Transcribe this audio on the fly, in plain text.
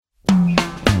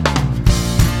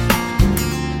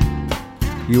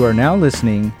You are now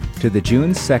listening to the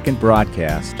June 2nd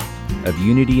broadcast of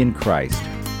Unity in Christ.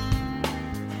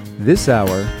 This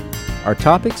hour, our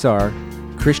topics are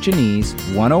Christianese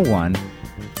 101,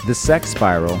 the sex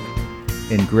spiral,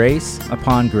 and grace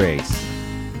upon grace.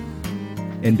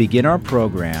 And begin our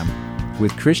program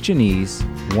with Christianese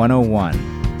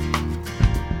 101.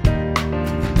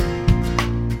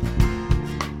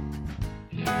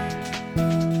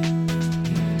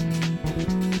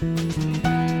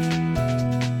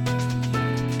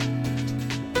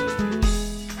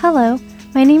 Hello,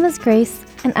 my name is Grace,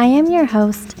 and I am your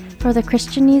host for the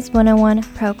Christianese 101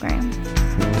 program.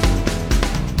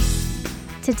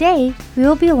 Today, we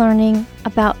will be learning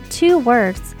about two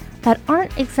words that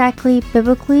aren't exactly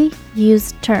biblically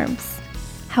used terms.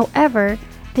 However,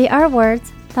 they are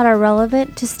words that are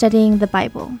relevant to studying the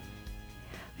Bible.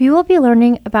 We will be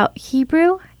learning about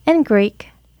Hebrew and Greek.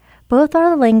 Both are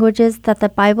the languages that the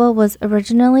Bible was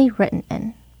originally written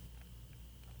in.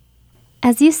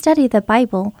 As you study the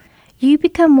Bible, you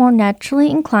become more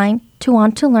naturally inclined to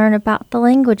want to learn about the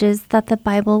languages that the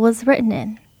Bible was written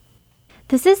in.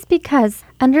 This is because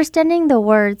understanding the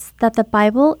words that the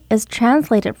Bible is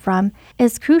translated from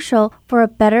is crucial for a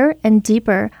better and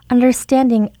deeper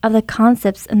understanding of the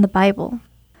concepts in the Bible.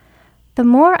 The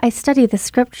more I study the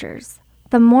scriptures,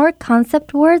 the more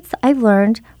concept words I've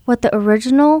learned with the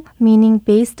original meaning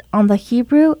based on the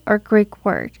Hebrew or Greek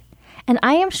word. And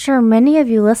I am sure many of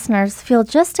you listeners feel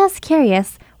just as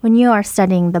curious when you are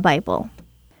studying the Bible.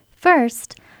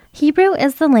 First, Hebrew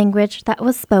is the language that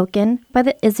was spoken by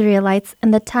the Israelites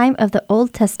in the time of the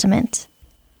Old Testament.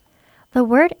 The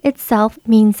word itself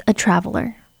means a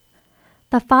traveler.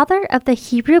 The father of the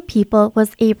Hebrew people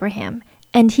was Abraham,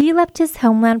 and he left his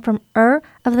homeland from Ur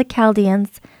of the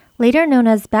Chaldeans, later known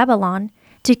as Babylon,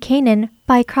 to Canaan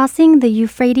by crossing the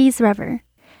Euphrates River.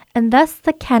 And thus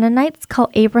the Canaanites call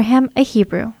Abraham a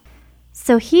Hebrew.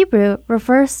 So Hebrew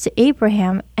refers to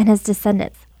Abraham and his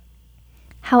descendants.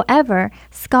 However,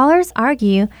 scholars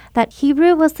argue that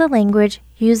Hebrew was the language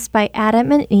used by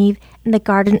Adam and Eve in the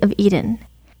Garden of Eden.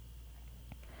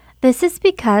 This is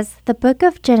because the book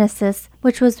of Genesis,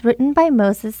 which was written by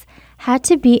Moses, had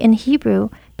to be in Hebrew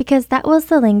because that was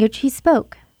the language he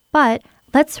spoke. But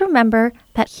let's remember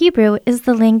that Hebrew is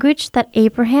the language that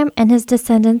Abraham and his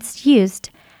descendants used,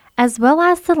 as well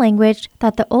as the language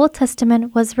that the Old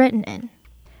Testament was written in.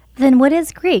 Then what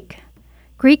is Greek?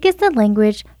 Greek is the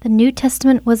language the New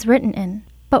Testament was written in.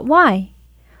 But why?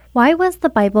 Why was the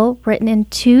Bible written in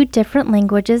two different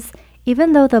languages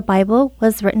even though the Bible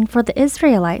was written for the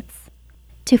Israelites?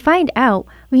 To find out,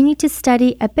 we need to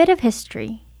study a bit of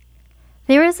history.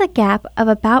 There is a gap of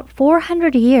about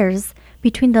 400 years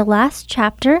between the last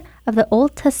chapter of the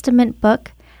Old Testament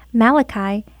book,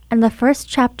 Malachi, and the first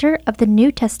chapter of the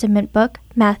New Testament book,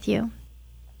 Matthew.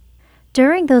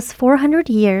 During those 400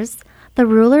 years, the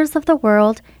rulers of the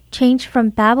world changed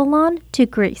from Babylon to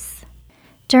Greece.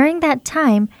 During that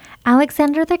time,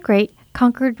 Alexander the Great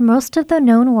conquered most of the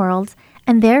known world,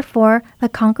 and therefore the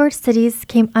conquered cities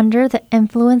came under the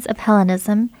influence of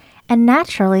Hellenism, and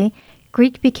naturally,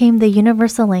 Greek became the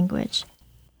universal language,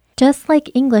 just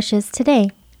like English is today.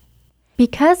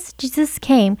 Because Jesus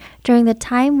came during the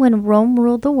time when Rome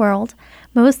ruled the world,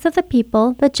 most of the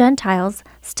people, the Gentiles,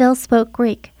 still spoke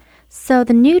Greek. So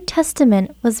the New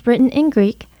Testament was written in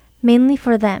Greek, mainly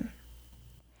for them.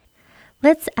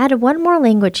 Let's add one more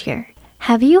language here.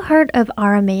 Have you heard of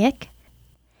Aramaic?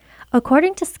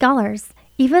 According to scholars,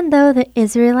 even though the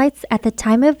Israelites at the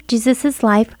time of Jesus'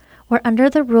 life were under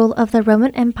the rule of the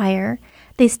Roman Empire,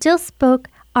 they still spoke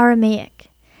Aramaic.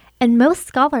 And most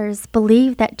scholars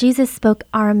believe that Jesus spoke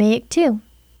Aramaic too.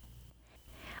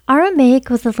 Aramaic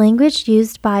was the language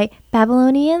used by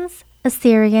Babylonians,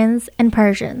 Assyrians, and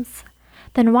Persians.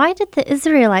 Then why did the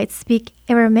Israelites speak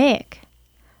Aramaic?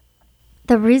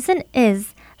 The reason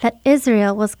is that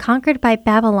Israel was conquered by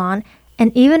Babylon,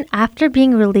 and even after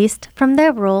being released from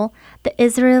their rule, the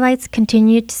Israelites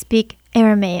continued to speak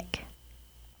Aramaic.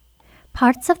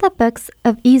 Parts of the books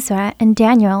of Ezra and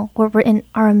Daniel were written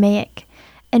Aramaic,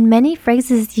 and many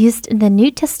phrases used in the New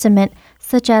Testament,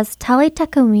 such as Talitha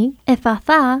Kumi,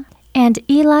 Ephatha, and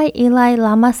Eli, Eli,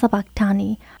 lama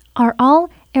sabachthani, are all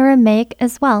Aramaic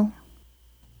as well.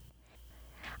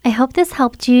 I hope this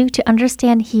helped you to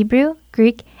understand Hebrew,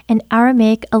 Greek, and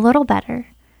Aramaic a little better.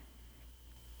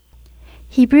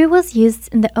 Hebrew was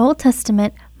used in the Old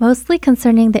Testament mostly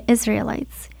concerning the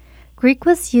Israelites. Greek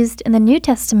was used in the New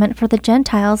Testament for the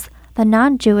Gentiles, the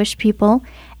non-Jewish people,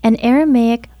 and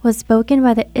Aramaic was spoken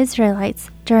by the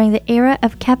Israelites during the era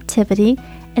of captivity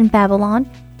in Babylon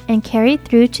and carried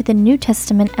through to the New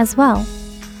Testament as well.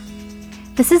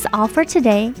 This is all for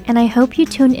today, and I hope you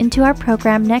tune into our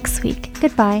program next week.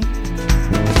 Goodbye.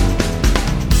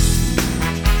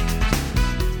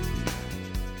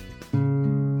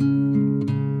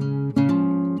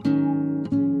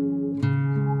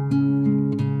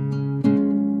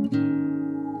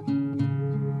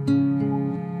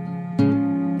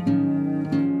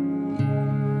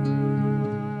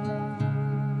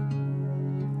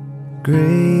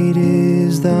 Great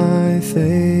is thy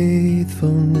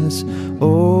faithfulness,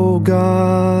 O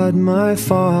God, my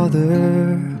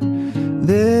Father.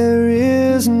 There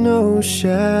is no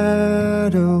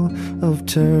shadow of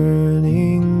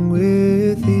turning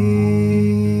with thee.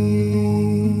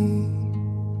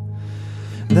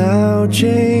 Thou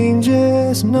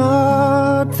changest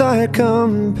not, thy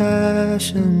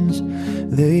compassions,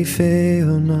 they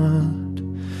fail not.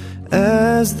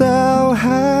 As thou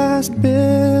hast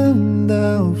been,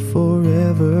 thou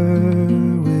forever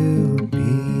wilt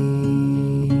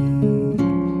be.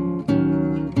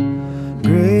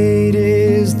 Great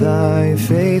is thy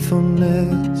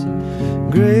faithfulness,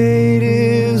 great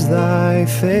is thy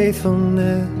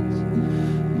faithfulness.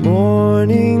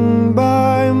 Morning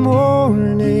by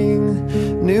morning,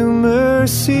 new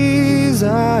mercies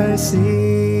I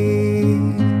see.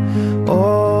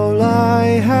 All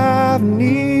I have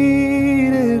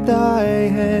needed, thy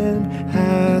hand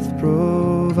hath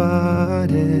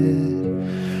provided.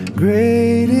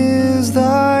 Great is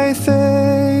thy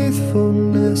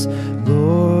faithfulness,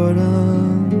 Lord,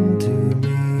 unto me.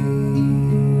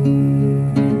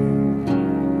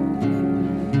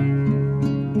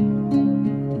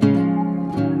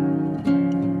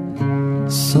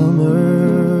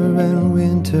 Summer and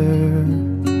winter,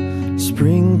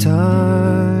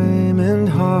 springtime and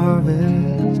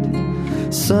harvest,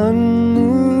 sun,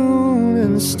 moon,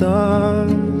 and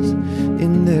stars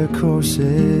in their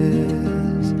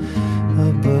courses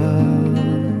above.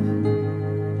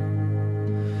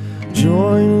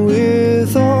 Join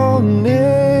with all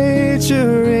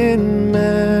nature in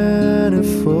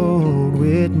manifold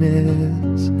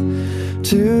witness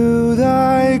to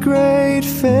thy great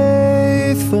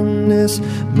faithfulness,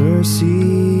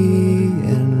 mercy,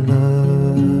 and love.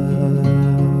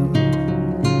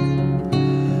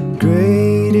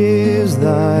 Great is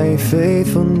thy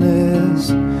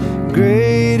faithfulness,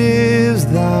 great is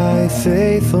thy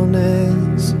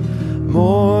faithfulness.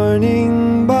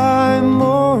 Morning by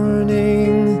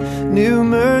morning, new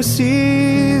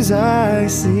mercies I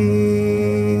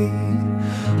see.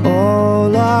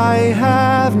 All I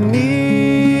have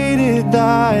needed,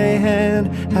 thy hand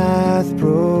hath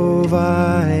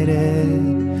provided.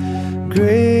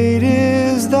 Great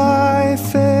is thy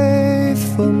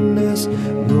faithfulness,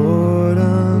 Lord,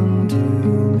 unto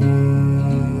me.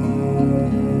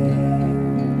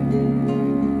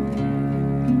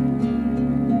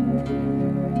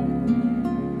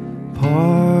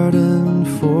 Pardon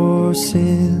for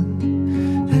sin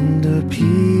and a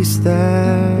peace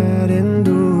that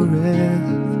endureth,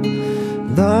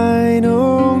 thine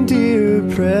own dear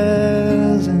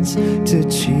presence to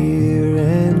cheer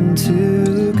and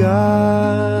to guide.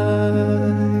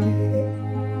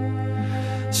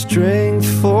 Strength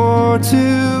for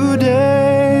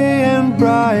today and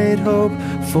bright hope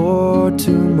for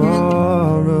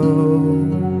tomorrow.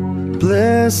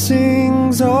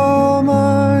 Blessings all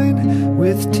mine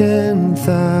with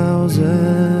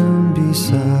 10,000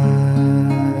 beside.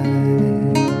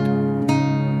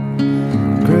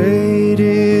 Great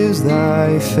is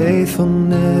thy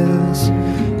faithfulness,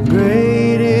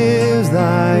 great is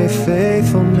thy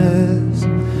faithfulness.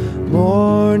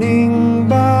 Morning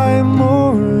by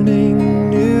morning,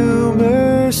 new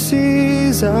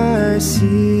mercies I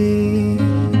see.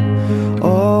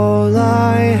 All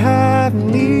I have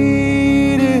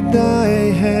needed,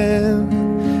 thy hand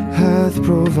hath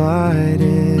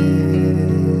provided.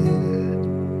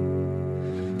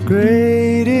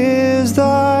 Great is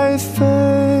thy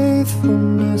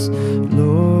faithfulness,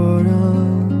 Lord,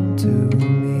 unto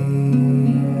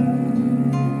me.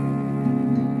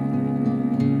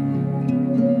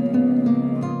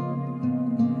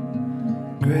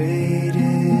 Great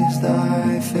is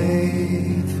thy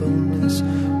faithfulness,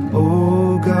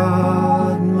 O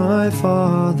God, my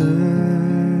Father.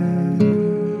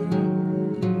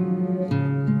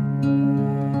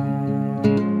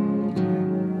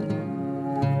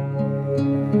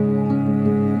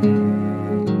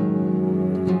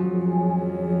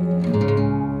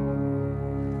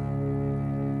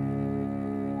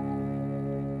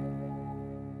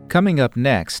 Coming up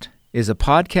next is a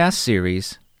podcast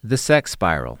series, The Sex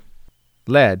Spiral,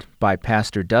 led by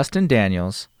Pastor Dustin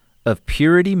Daniels of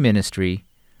Purity Ministry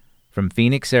from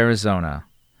Phoenix, Arizona.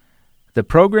 The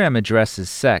program addresses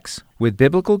sex with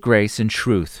biblical grace and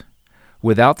truth,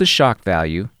 without the shock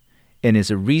value, and is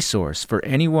a resource for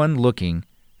anyone looking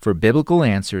for biblical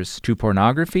answers to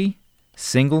pornography,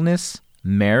 singleness,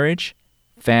 marriage,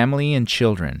 family, and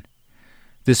children.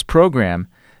 This program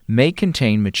may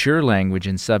contain mature language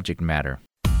and subject matter.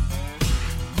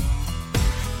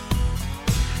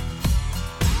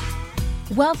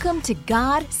 Welcome to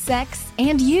God, Sex,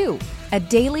 and You, a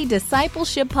daily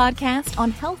discipleship podcast on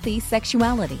healthy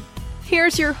sexuality.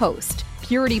 Here's your host,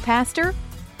 Purity Pastor,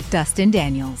 Dustin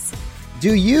Daniels.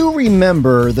 Do you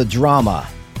remember the drama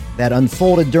that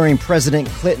unfolded during President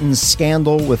Clinton's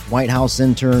scandal with White House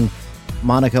intern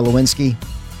Monica Lewinsky?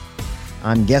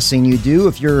 I'm guessing you do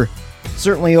if you're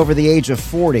certainly over the age of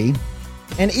 40.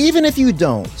 And even if you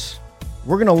don't,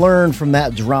 we're going to learn from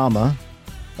that drama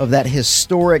of that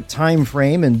historic time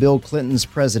frame in Bill Clinton's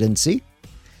presidency.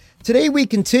 Today we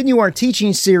continue our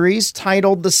teaching series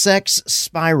titled The Sex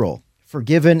Spiral,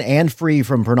 Forgiven and Free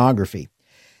from Pornography.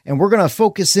 And we're going to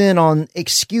focus in on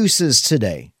excuses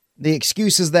today. The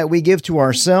excuses that we give to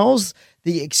ourselves,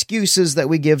 the excuses that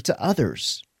we give to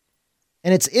others.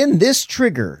 And it's in this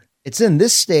trigger, it's in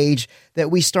this stage that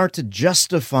we start to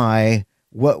justify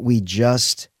what we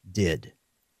just did.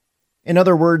 In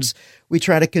other words, we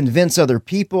try to convince other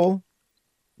people,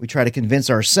 we try to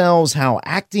convince ourselves how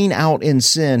acting out in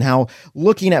sin, how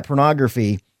looking at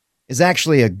pornography is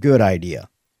actually a good idea.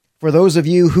 For those of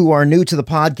you who are new to the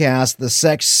podcast, the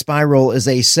sex spiral is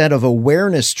a set of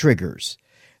awareness triggers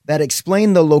that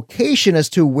explain the location as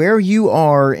to where you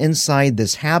are inside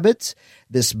this habit,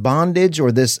 this bondage,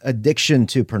 or this addiction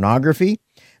to pornography.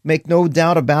 Make no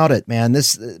doubt about it, man.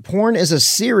 This porn is a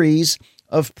series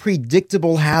of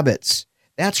predictable habits.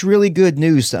 That's really good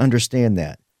news to understand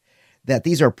that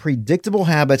these are predictable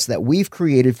habits that we've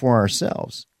created for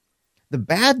ourselves. The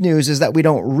bad news is that we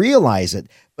don't realize it,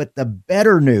 but the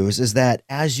better news is that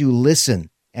as you listen,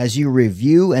 as you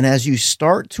review, and as you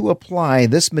start to apply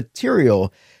this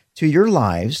material to your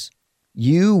lives,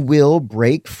 you will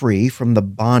break free from the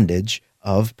bondage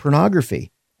of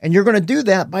pornography. And you're going to do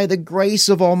that by the grace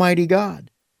of Almighty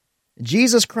God.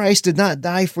 Jesus Christ did not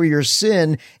die for your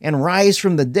sin and rise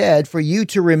from the dead for you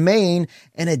to remain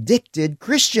an addicted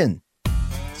Christian.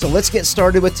 So let's get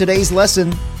started with today's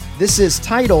lesson. This is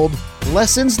titled,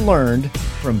 Lessons Learned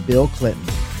from Bill Clinton.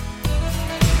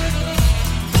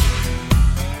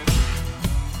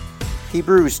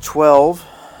 Hebrews 12,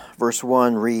 verse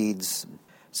 1 reads,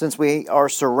 "Since we are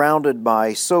surrounded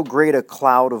by so great a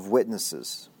cloud of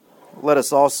witnesses, let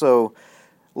us also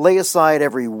lay aside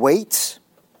every weight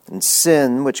and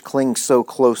sin which clings so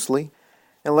closely,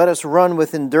 and let us run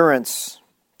with endurance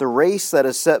the race that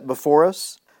is set before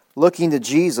us, looking to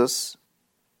Jesus,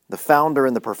 the founder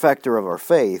and the perfecter of our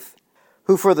faith,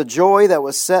 who for the joy that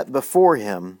was set before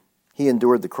him, he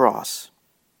endured the cross,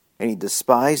 and he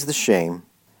despised the shame,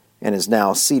 and is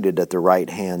now seated at the right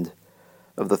hand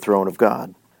of the throne of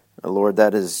God." Lord,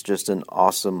 that is just an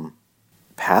awesome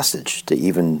passage to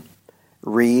even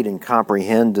read and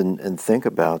comprehend and think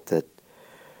about,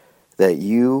 that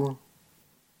you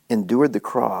endured the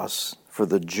cross for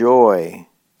the joy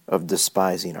of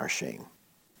despising our shame.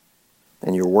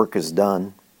 And your work is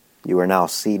done. You are now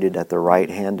seated at the right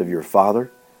hand of your Father.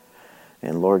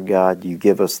 And Lord God, you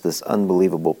give us this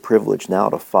unbelievable privilege now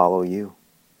to follow you.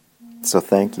 So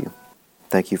thank you.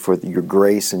 Thank you for your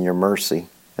grace and your mercy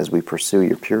as we pursue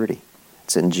your purity.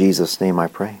 It's in Jesus' name I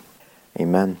pray.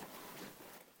 Amen.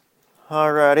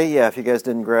 Alrighty, if you guys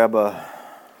didn't grab a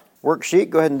worksheet,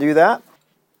 go ahead and do that.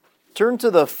 Turn to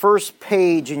the first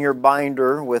page in your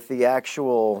binder with the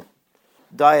actual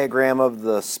diagram of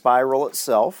the spiral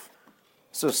itself.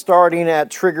 So starting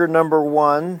at trigger number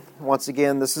 1, once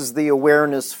again, this is the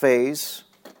awareness phase,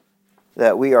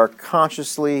 that we are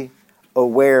consciously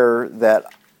aware that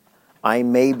I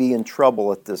may be in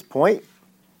trouble at this point,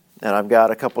 and I've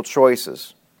got a couple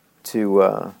choices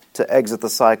to exit the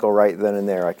cycle right then and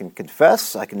there. I can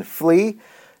confess, I can flee,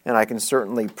 and I can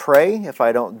certainly pray. If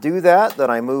I don't do that, then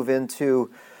I move into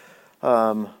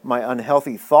my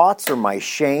unhealthy thoughts or my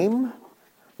shame,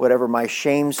 whatever my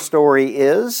shame story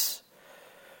is.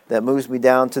 That moves me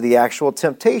down to the actual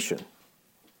temptation.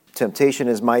 Temptation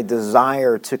is my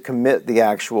desire to commit the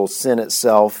actual sin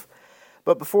itself.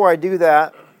 But before I do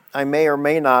that, I may or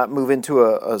may not move into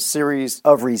a series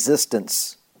of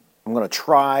resistance. I'm going to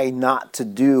try not to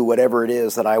do whatever it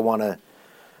is that I want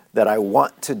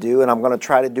to do, and I'm going to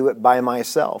try to do it by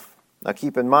myself. Now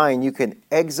keep in mind, you can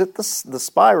exit the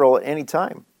spiral at any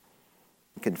time.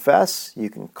 You can confess, you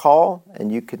can call, and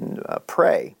you can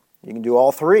pray. You can do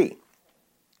all three.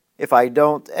 If I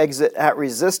don't exit at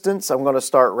resistance, I'm going to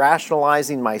start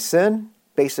rationalizing my sin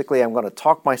Basically, I'm going to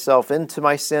talk myself into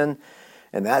my sin,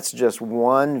 and that's just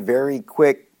one very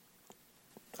quick,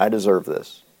 I deserve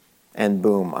this. And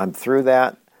boom, I'm through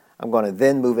that. I'm going to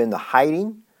then move into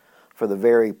hiding for the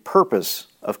very purpose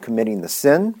of committing the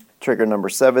sin. Trigger number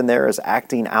 7 there is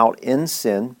acting out in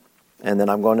sin. And then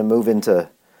I'm going to move into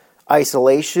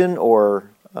isolation or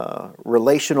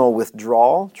relational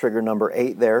withdrawal. Trigger number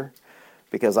 8 there.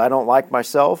 Because I don't like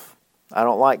myself, I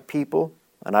don't like people,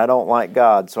 and I don't like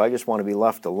God. So I just want to be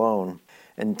left alone.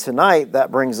 And tonight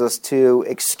that brings us to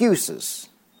excuses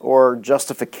or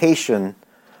justification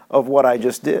of what I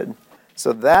just did.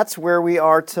 So that's where we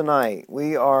are tonight.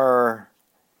 We are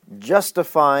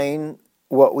justifying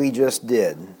what we just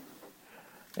did.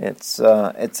 It's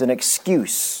an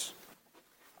excuse.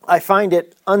 I find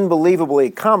it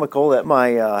unbelievably comical that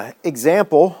my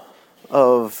example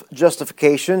of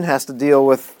justification has to deal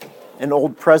with an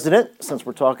old president, since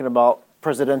we're talking about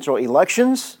presidential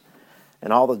elections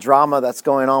and all the drama that's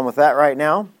going on with that right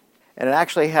now. And it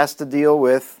actually has to deal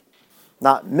with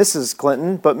not Mrs.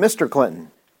 Clinton, but Mr.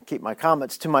 Clinton. Keep my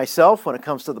comments to myself when it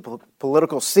comes to the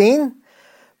political scene.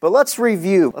 But let's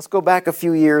review. Let's go back a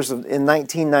few years in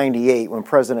 1998 when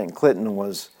President Clinton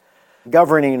was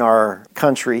governing our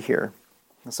country here.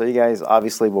 So you guys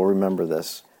obviously will remember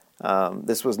this.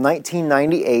 This was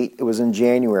 1998. It was in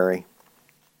January.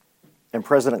 And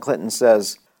President Clinton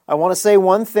says, I want to say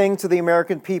one thing to the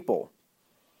American people.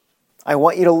 I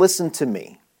want you to listen to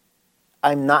me.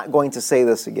 I'm not going to say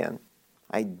this again.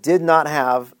 I did not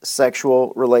have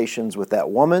sexual relations with that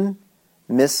woman,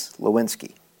 Miss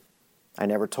Lewinsky. I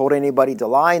never told anybody to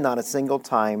lie, not a single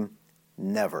time,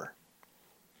 never.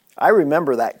 I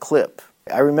remember that clip.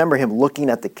 I remember him looking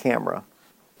at the camera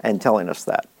and telling us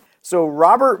that. So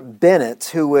Robert Bennett,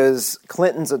 who was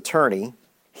Clinton's attorney,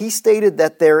 he stated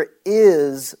that there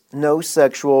is no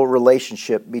sexual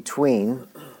relationship between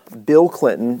Bill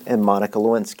Clinton and Monica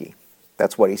Lewinsky.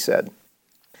 That's what he said.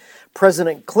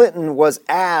 President Clinton was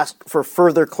asked for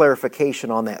further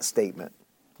clarification on that statement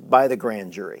by the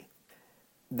grand jury.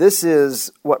 This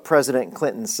is what President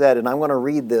Clinton said, and I'm going to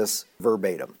read this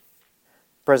verbatim.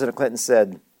 President Clinton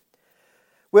said,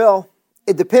 well,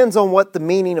 it depends on what the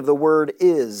meaning of the word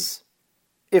is.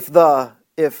 If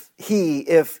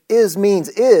is means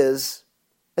is,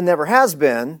 and never has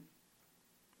been,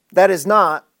 that is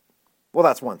not, well,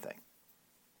 that's one thing.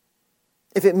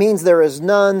 If it means there is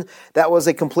none, that was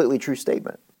a completely true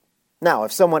statement. Now,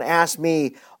 if someone asked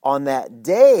me on that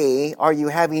day, are you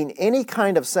having any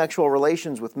kind of sexual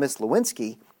relations with Miss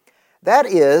Lewinsky? That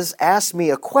is, ask me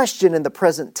a question in the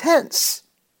present tense.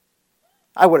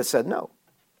 I would have said no.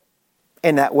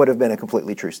 And that would have been a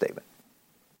completely true statement.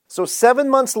 So 7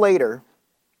 months later,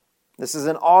 this is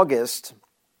in August,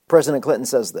 President Clinton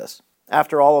says this,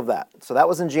 after all of that. So that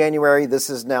was in January, this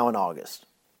is now in August.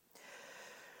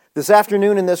 This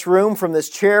afternoon in this room, from this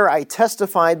chair, I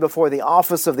testified before the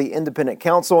Office of the Independent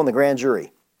Counsel and the grand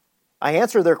jury. I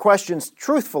answered their questions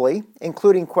truthfully,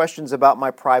 including questions about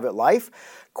my private life,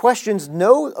 questions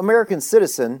no American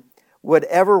citizen would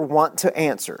ever want to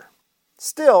answer.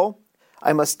 Still,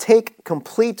 I must take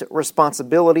complete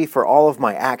responsibility for all of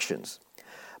my actions,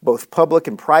 both public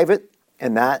and private,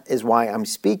 and that is why I'm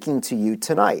speaking to you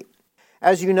tonight.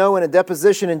 As you know, in a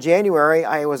deposition in January,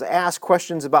 I was asked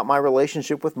questions about my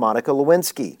relationship with Monica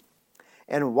Lewinsky.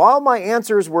 And while my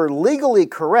answers were legally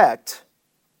correct,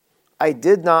 I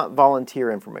did not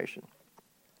volunteer information.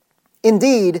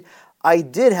 Indeed, I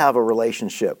did have a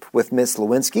relationship with Miss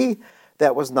Lewinsky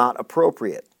that was not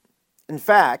appropriate. In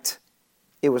fact,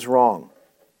 it was wrong.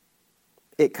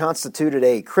 It constituted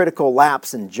a critical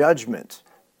lapse in judgment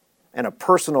and a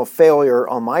personal failure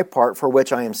on my part for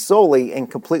which I am solely and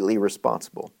completely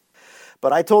responsible.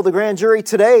 But I told the grand jury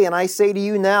today, and I say to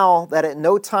you now, that at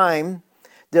no time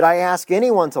did I ask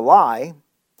anyone to lie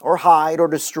or hide or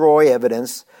destroy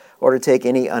evidence or to take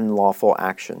any unlawful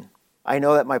action. I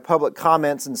know that my public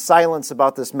comments and silence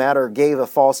about this matter gave a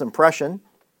false impression.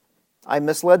 I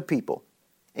misled people,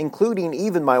 including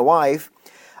even my wife.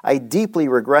 I deeply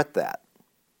regret that.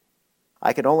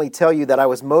 I can only tell you that I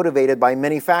was motivated by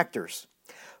many factors.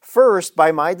 First,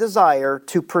 by my desire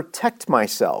to protect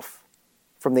myself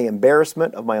from the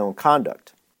embarrassment of my own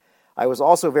conduct. I was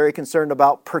also very concerned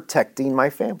about protecting my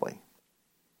family.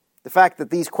 The fact that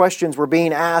these questions were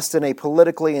being asked in a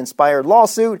politically inspired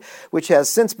lawsuit, which has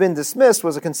since been dismissed,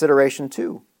 was a consideration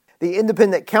too. The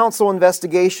independent counsel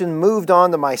investigation moved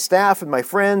on to my staff and my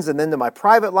friends and then to my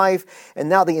private life, and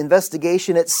now the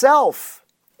investigation itself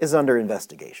is under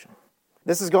investigation.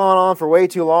 This has gone on for way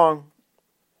too long.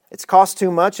 It's cost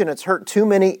too much and it's hurt too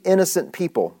many innocent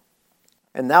people.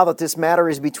 And now that this matter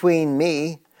is between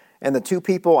me And the two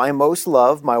people I most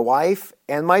love, my wife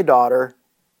and my daughter,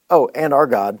 and our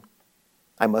God,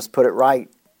 I must put it right,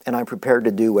 and I'm prepared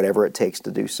to do whatever it takes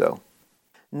to do so.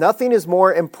 Nothing is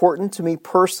more important to me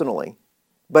personally,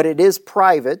 but it is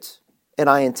private, and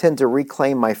I intend to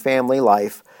reclaim my family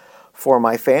life for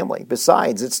my family.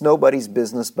 Besides, it's nobody's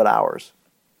business but ours.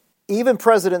 Even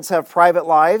presidents have private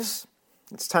lives.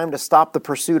 It's time to stop the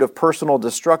pursuit of personal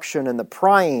destruction and the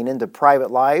prying into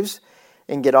private lives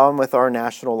and get on with our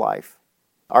national life.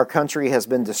 Our country has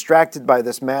been distracted by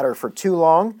this matter for too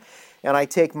long, and I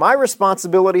take my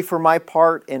responsibility for my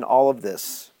part in all of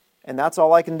this. And that's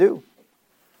all I can do.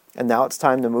 And now it's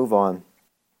time to move on.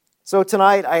 So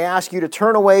tonight, I ask you to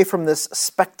turn away from this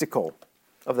spectacle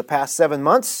of the past 7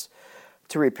 months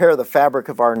to repair the fabric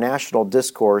of our national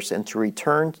discourse and to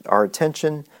return our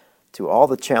attention to all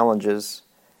the challenges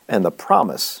and the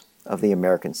promise of the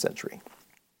American century.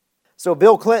 So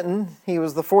Bill Clinton, he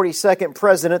was the 42nd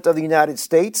President of the United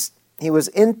States. He was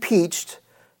impeached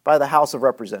by the House of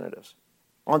Representatives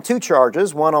on 2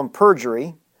 charges, one on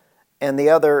perjury and the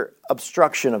other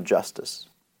obstruction of justice.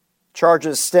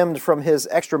 Charges stemmed from his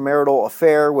extramarital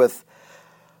affair with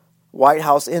White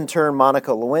House intern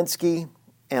Monica Lewinsky,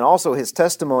 and also his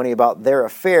testimony about their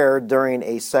affair during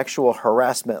a sexual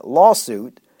harassment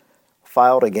lawsuit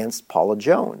filed against Paula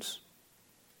Jones.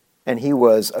 And he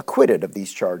was acquitted of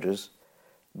these charges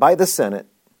by the Senate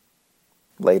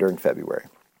later in February.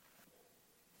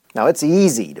 Now, it's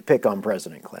easy to pick on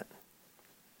President Clinton,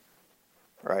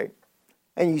 right?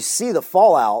 And you see the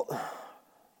fallout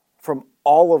from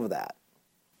all of that.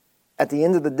 At the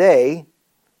end of the day,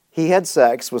 he had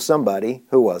sex with somebody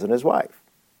who wasn't his wife.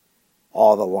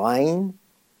 All the lying,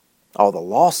 all the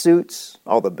lawsuits,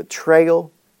 all the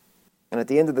betrayal. And at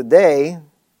the end of the day,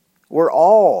 we're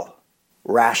all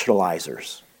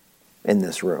rationalizers in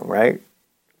this room, right?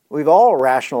 We've all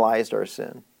rationalized our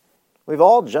sin. We've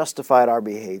all justified our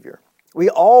behavior. We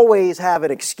always have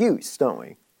an excuse, don't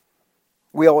we?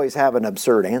 We always have an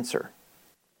absurd answer.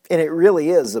 And it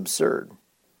really is absurd.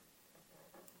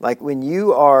 Like when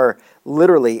you are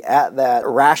literally at that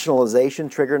rationalization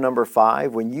trigger number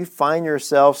 5, when you find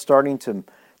yourself starting to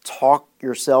talk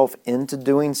yourself into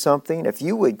doing something, if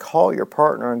you would call your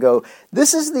partner and go,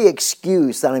 this is the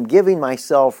excuse that I'm giving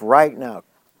myself right now.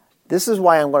 This is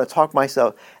why I'm going to talk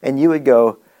myself. And you would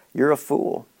go, you're a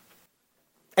fool.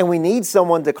 And we need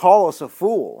someone to call us a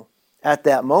fool at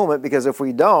that moment, because if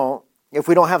we don't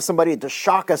have somebody to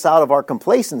shock us out of our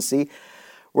complacency,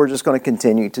 we're just going to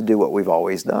continue to do what we've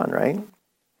always done, right?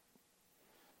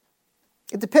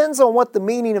 It depends on what the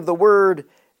meaning of the word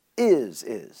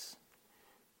is.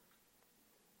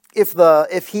 If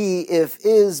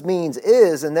is means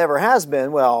is and never has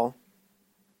been, well,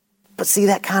 but see,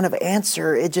 that kind of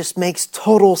answer, it just makes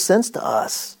total sense to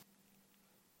us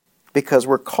because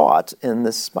we're caught in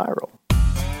this spiral.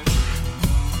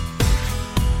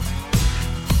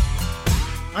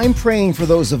 I'm praying for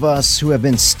those of us who have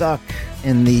been stuck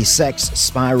in the sex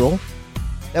spiral,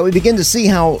 that we begin to see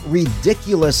how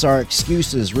ridiculous our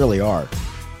excuses really are.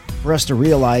 For us to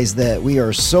realize that we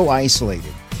are so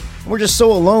isolated, we're just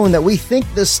so alone that we think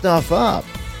this stuff up,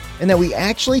 and that we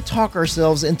actually talk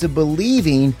ourselves into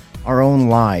believing our own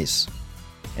lies.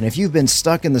 And if you've been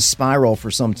stuck in the spiral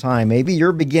for some time, maybe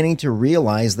you're beginning to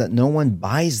realize that no one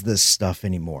buys this stuff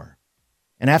anymore.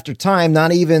 And after time,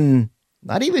 not even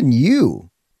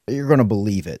you're going to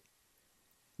believe it.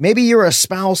 Maybe you're a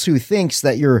spouse who thinks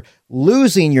that you're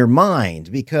losing your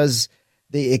mind because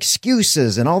the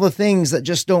excuses and all the things that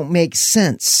just don't make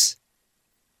sense.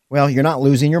 Well, you're not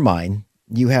losing your mind.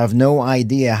 You have no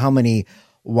idea how many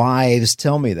wives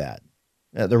tell me that.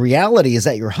 The reality is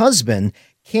that your husband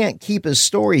can't keep his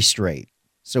story straight.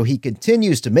 So he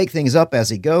continues to make things up as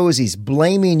he goes. He's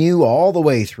blaming you all the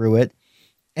way through it.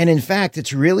 And in fact,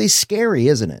 it's really scary,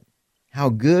 isn't it? How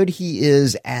good he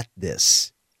is at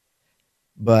this.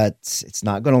 But it's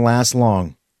not going to last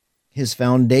long. His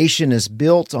foundation is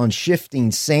built on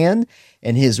shifting sand,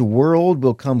 and his world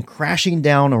will come crashing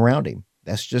down around him.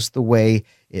 That's just the way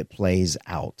it plays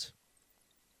out.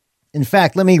 In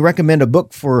fact, let me recommend a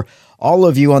book for all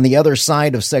of you on the other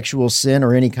side of sexual sin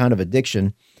or any kind of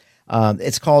addiction.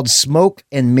 It's called Smoke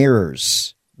and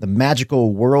Mirrors, The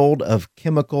Magical World of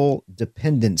Chemical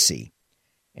Dependency.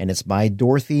 And it's by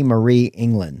Dorothy Marie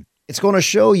England. It's going to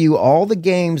show you all the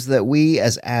games that we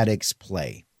as addicts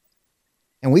play.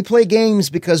 And we play games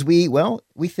because we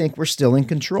think we're still in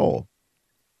control.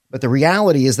 But the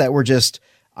reality is that we're just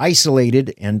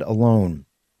isolated and alone.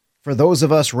 For those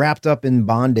of us wrapped up in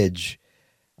bondage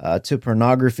to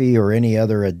pornography or any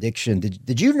other addiction,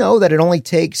 did you know that it only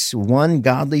takes one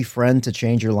godly friend to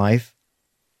change your life?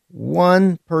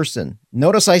 One person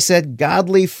Notice I said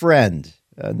godly friend,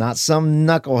 not some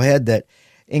knucklehead that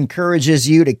encourages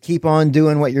you to keep on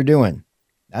doing what you're doing.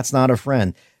 That's not a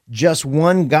friend. Just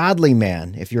one godly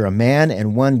man if you're a man,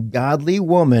 and one godly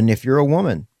woman if you're a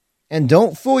woman. And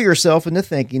don't fool yourself into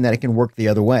thinking that it can work the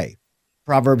other way.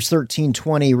 Proverbs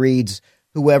 13:20 reads,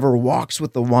 "Whoever walks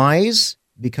with the wise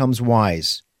becomes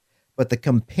wise, but the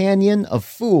companion of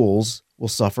fools will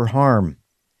suffer harm."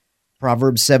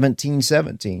 Proverbs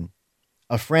 17:17,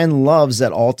 "A friend loves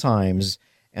at all times,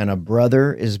 and a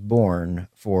brother is born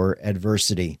for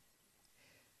adversity."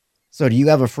 So do you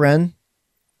have a friend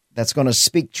that's going to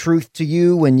speak truth to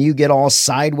you when you get all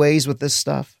sideways with this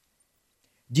stuff?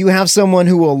 Do you have someone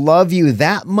who will love you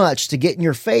that much to get in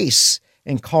your face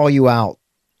and call you out?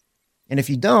 And if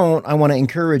you don't, I want to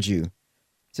encourage you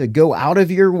to go out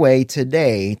of your way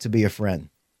today to be a friend.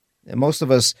 And most of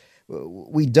us,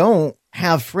 we don't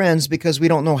have friends because we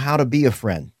don't know how to be a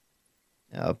friend.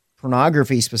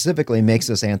 Pornography specifically makes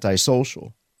us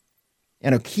antisocial.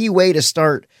 And a key way to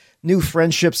start new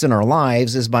friendships in our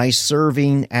lives is by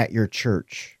serving at your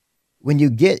church. When you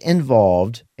get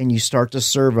involved and you start to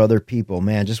serve other people,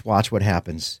 man, just watch what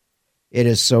happens. It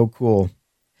is so cool.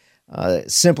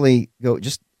 Simply go,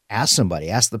 just ask somebody,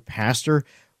 ask the pastor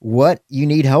what you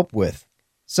need help with.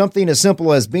 Something as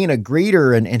simple as being a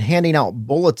greeter and handing out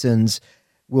bulletins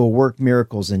will work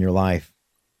miracles in your life.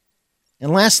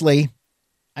 And lastly,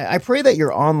 I pray that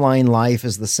your online life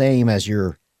is the same as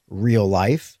your real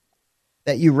life,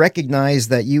 that you recognize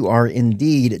that you are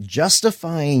indeed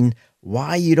justifying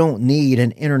why you don't need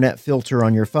an internet filter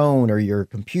on your phone or your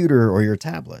computer or your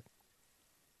tablet.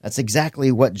 That's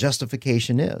exactly what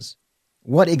justification is.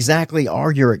 What exactly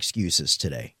are your excuses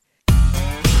today?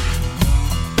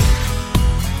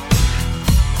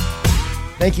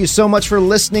 Thank you so much for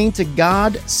listening to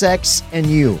God, Sex, and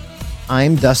You.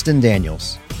 I'm Dustin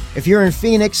Daniels. If you're in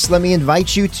Phoenix, let me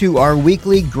invite you to our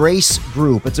weekly Grace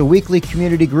group. It's a weekly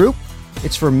community group.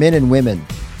 It's for men and women,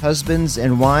 husbands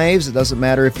and wives. It doesn't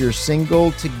matter if you're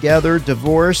single, together,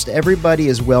 divorced. Everybody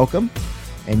is welcome.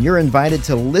 And you're invited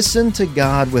to listen to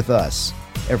God with us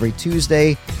every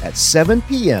Tuesday at 7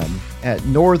 p.m. at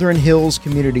Northern Hills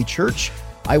Community Church.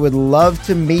 I would love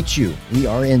to meet you. We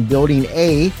are in Building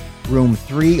A, Room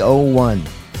 301.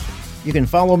 You can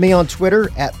follow me on Twitter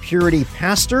at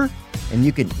PurityPastor, and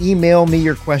you can email me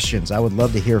your questions. I would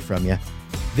love to hear from you.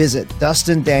 Visit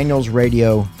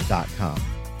DustinDanielsRadio.com.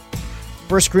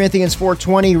 1 Corinthians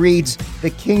 4:20 reads, "The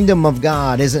kingdom of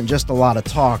God isn't just a lot of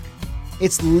talk.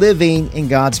 It's living in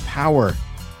God's power.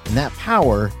 And that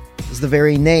power is the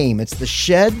very name. It's the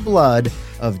shed blood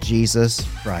of Jesus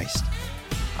Christ."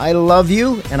 I love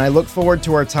you, and I look forward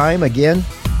to our time again.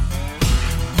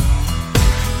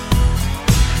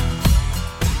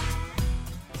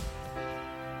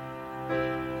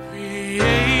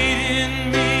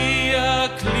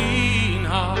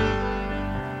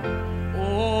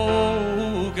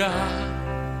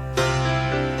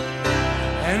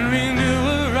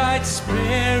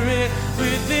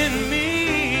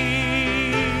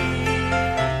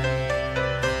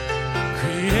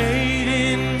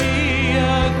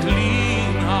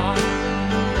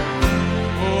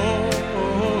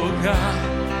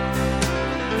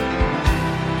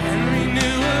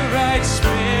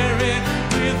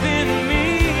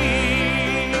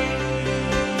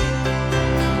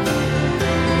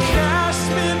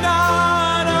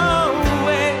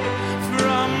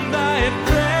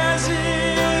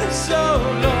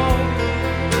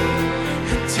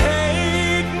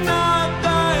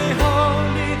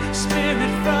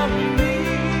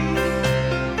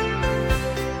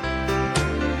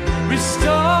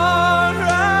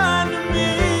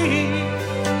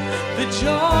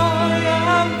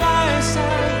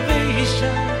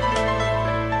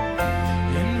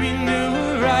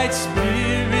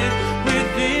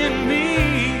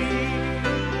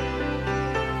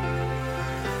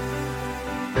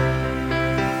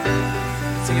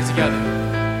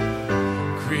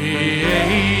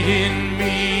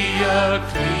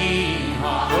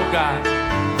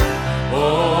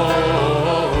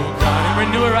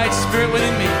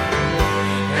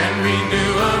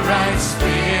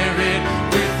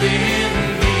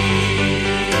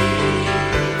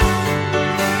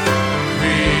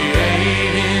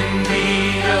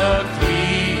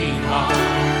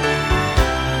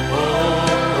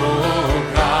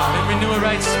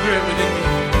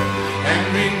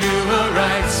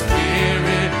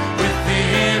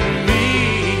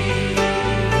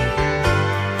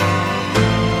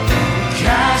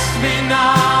 Cast me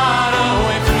not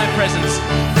away from thy presence.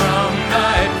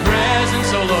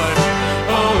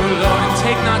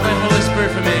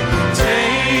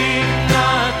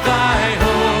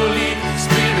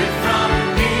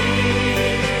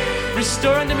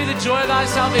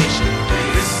 salvation.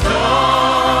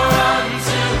 Restore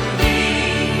unto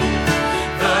me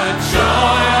the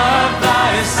joy of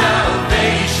thy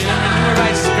salvation. Renew a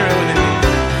right spirit within me.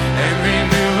 And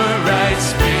renew a right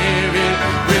spirit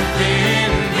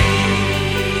within me.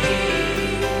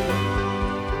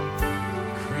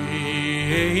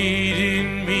 Create in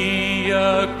me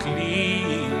a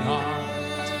clean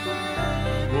heart,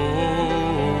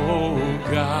 oh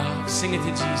God. Sing it to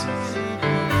Jesus.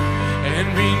 And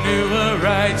renew a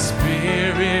right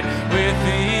spirit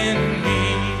within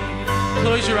me.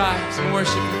 Close your eyes and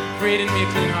worship Him. Create in me a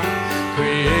clean heart.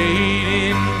 Create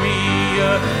in me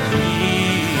a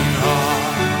clean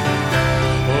heart,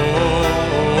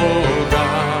 oh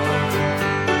God.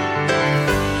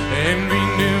 And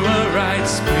renew a right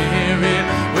spirit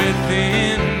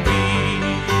within me.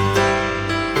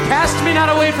 Cast me not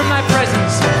away from thy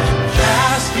presence.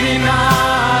 Cast me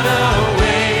not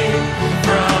away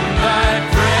from thy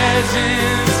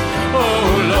presence. Oh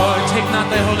Lord, take not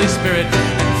thy Holy Spirit,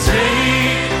 and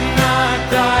take not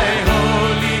thy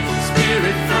Holy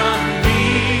Spirit from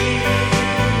me.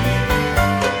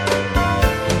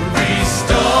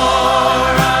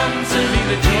 Restore unto me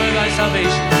the joy of thy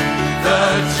salvation, the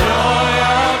joy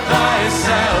of thy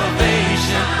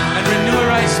salvation, and renew a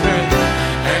right spirit,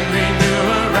 and renew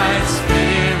a right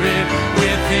spirit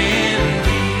within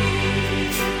me.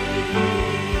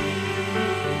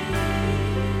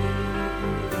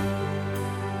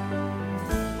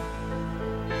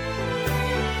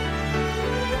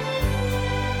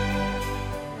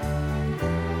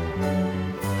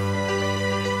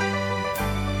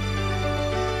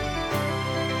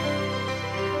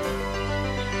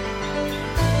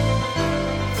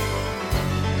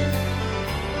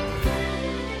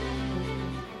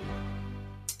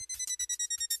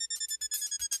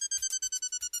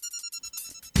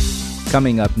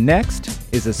 Coming up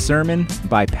next is a sermon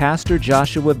by Pastor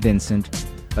Joshua Vincent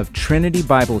of Trinity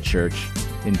Bible Church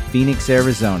in Phoenix,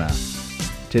 Arizona.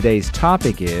 Today's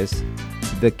topic is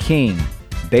The King,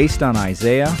 based on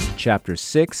Isaiah chapter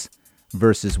 6,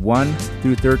 verses 1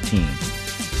 through 13.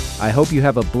 I hope you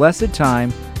have a blessed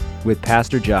time with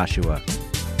Pastor Joshua.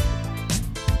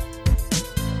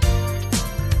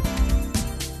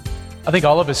 I think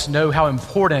all of us know how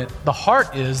important the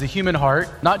heart is, the human heart,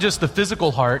 not just the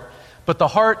physical heart, but the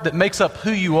heart that makes up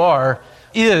who you are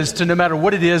is to no matter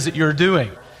what it is that you're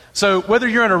doing. So whether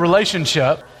you're in a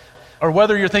relationship or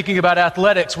whether you're thinking about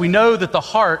athletics, we know that the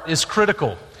heart is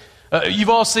critical. You've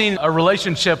all seen a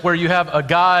relationship where you have a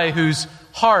guy whose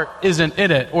heart isn't in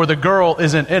it or the girl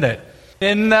isn't in it.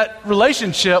 In that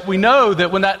relationship, we know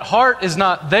that when that heart is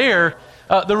not there,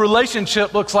 the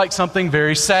relationship looks like something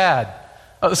very sad.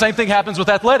 The same thing happens with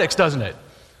athletics, doesn't it?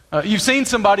 You've seen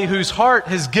somebody whose heart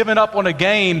has given up on a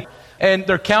game and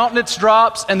their countenance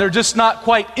drops and they're just not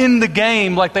quite in the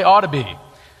game like they ought to be.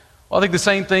 Well, I think the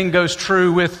same thing goes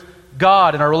true with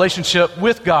God and our relationship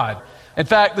with God. In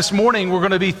fact, this morning we're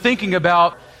going to be thinking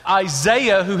about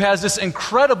Isaiah, who has this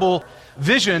incredible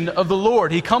vision of the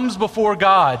Lord. He comes before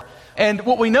God. And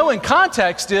what we know in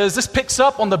context is this picks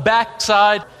up on the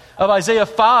backside of Isaiah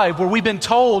 5, where we've been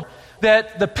told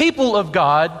that the people of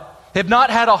God have not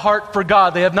had a heart for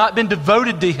God. They have not been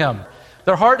devoted to Him.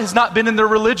 Their heart has not been in their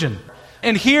religion.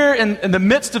 And here in the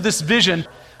midst of this vision,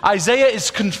 Isaiah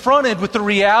is confronted with the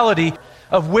reality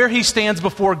of where he stands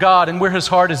before God and where his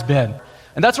heart has been.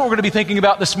 And that's what we're going to be thinking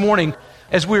about this morning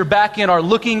as we're back in our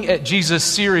Looking at Jesus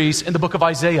series in the book of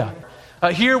Isaiah.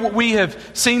 Here what we have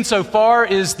seen so far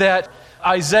is that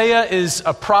Isaiah is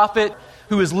a prophet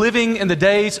who is living in the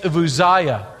days of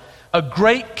Uzziah, a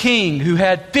great king who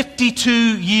had 52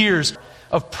 years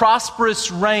of prosperous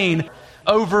reign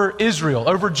over Israel,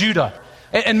 over Judah.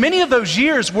 And many of those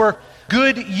years were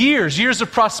good years, years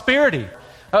of prosperity.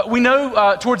 We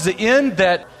know towards the end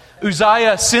that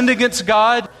Uzziah sinned against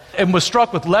God and was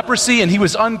struck with leprosy, and he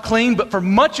was unclean. But for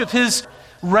much of his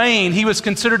reign, he was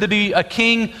considered to be a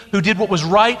king who did what was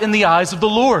right in the eyes of the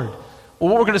Lord. Well,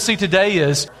 what we're going to see today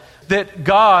is that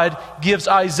God gives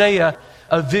Isaiah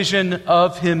a vision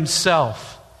of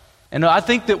himself. And I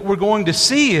think that we're going to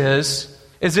see is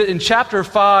that in chapter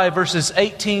 5, verses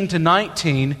 18 to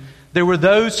 19, there were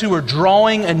those who were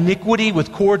drawing iniquity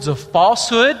with cords of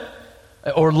falsehood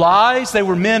or lies. They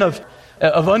were men of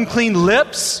unclean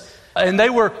lips, and they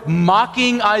were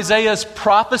mocking Isaiah's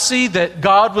prophecy that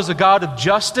God was a God of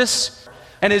justice.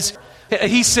 And as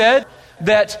he said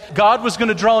that God was going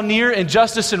to draw near in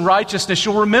justice and righteousness,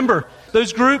 you'll remember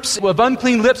those groups of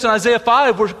unclean lips in Isaiah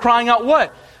 5 were crying out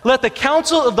what? Let the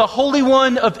counsel of the Holy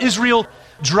One of Israel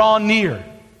draw near,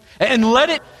 and let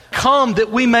it come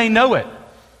that we may know it.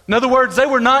 In other words, they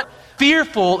were not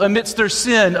fearful amidst their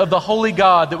sin of the holy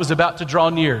God that was about to draw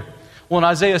near. Well, in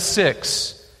Isaiah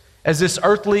 6, as this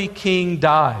earthly king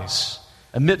dies,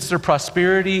 amidst their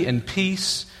prosperity and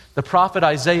peace, the prophet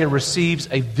Isaiah receives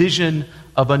a vision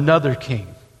of another king,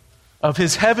 of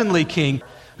his heavenly king,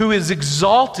 who is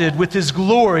exalted with his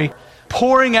glory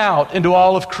pouring out into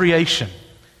all of creation.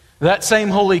 That same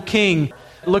holy king,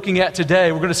 looking at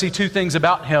today, we're going to see two things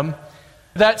about him.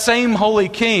 That same holy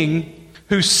king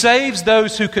who saves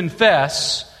those who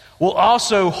confess will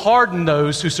also harden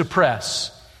those who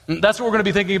suppress. And that's what we're going to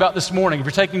be thinking about this morning. If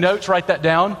you're taking notes, write that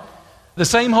down. The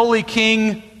same holy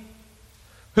king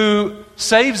who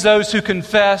saves those who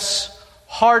confess,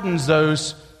 hardens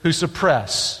those who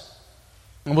suppress.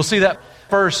 And we'll see that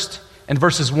first in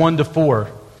verses 1 to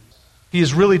 4. He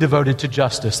is really devoted to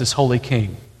justice, this holy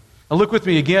king. Now look with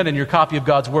me again in your copy of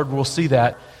God's Word. We'll see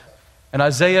that in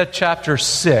Isaiah chapter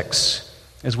 6,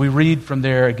 as we read from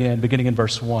there again, beginning in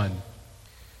verse 1.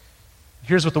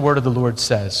 Here's what the word of the Lord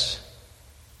says.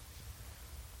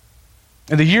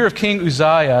 In the year of King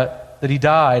Uzziah that he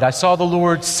died, I saw the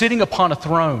Lord sitting upon a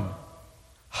throne,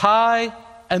 high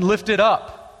and lifted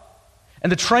up.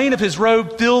 And the train of his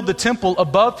robe filled the temple.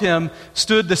 Above him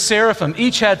stood the seraphim.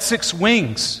 Each had 6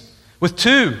 wings. With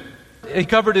 2 he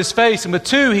covered his face, and with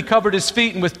 2 he covered his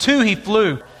feet, and with 2 he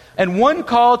flew. And one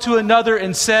called to another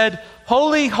and said,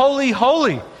 Holy, holy,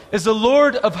 holy is the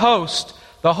Lord of hosts.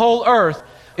 The whole earth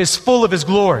is full of his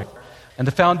glory. And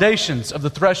the foundations of the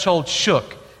threshold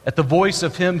shook at the voice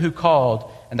of him who called,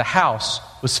 and the house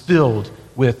was filled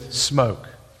with smoke.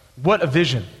 What a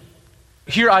vision.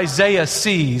 Here Isaiah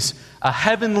sees a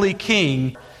heavenly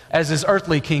king as his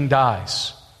earthly king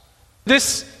dies.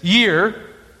 This year,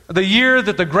 the year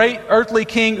that the great earthly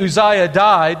king Uzziah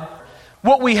died,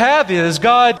 what we have is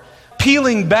God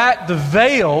peeling back the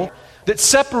veil that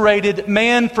separated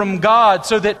man from God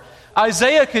so that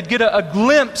Isaiah could get a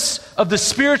glimpse of the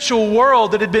spiritual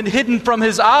world that had been hidden from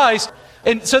his eyes,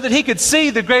 and so that he could see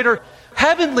the greater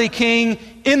heavenly king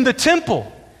in the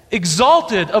temple,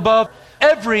 exalted above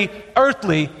every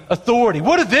earthly authority.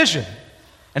 What a vision.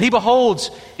 And he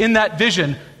beholds in that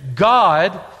vision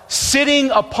God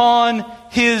sitting upon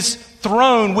his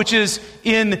throne, which is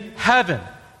in heaven.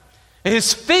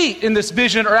 His feet in this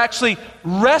vision are actually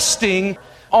resting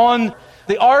on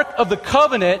the Ark of the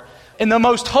Covenant in the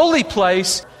most holy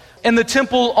place in the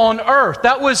temple on earth.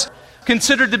 That was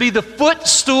considered to be the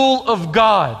footstool of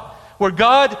God, where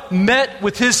God met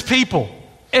with his people.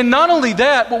 And not only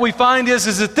that, what we find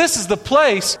is that this is the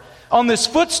place on this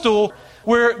footstool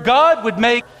where God would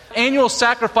make annual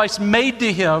sacrifice made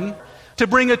to him to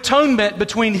bring atonement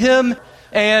between him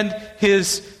and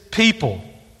his people.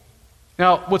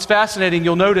 Now, what's fascinating,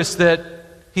 you'll notice that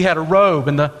he had a robe,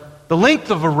 and the length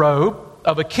of a robe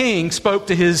of a king spoke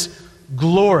to his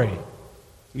glory.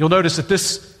 You'll notice that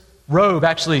this robe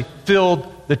actually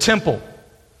filled the temple.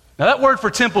 Now, that word for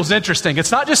temple is interesting.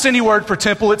 It's not just any word for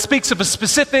temple. It speaks of a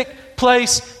specific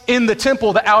place in the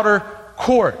temple, the outer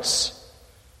courts.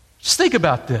 Just think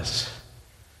about this.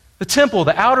 The temple,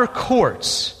 the outer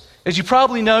courts. As you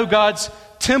probably know, God's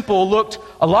temple looked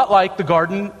a lot like the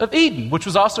Garden of Eden, which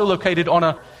was also located on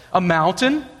a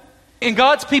mountain. And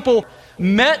God's people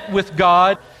met with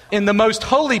God in the most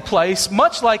holy place,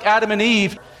 much like Adam and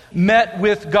Eve met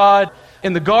with God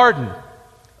in the Garden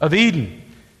of Eden.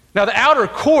 Now, the outer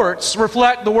courts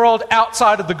reflect the world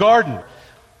outside of the garden.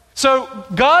 So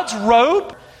God's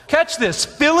robe, catch this,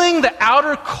 filling the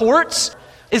outer courts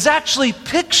is actually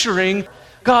picturing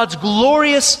God's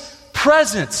glorious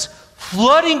presence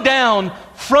flooding down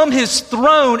from his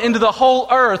throne into the whole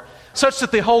earth, such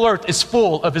that the whole earth is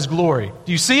full of his glory.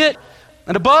 Do you see it?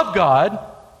 And above God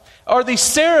are the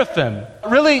seraphim,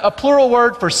 really a plural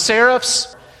word for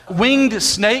seraphs, winged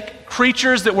snake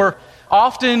creatures that were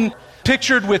often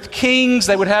pictured with kings.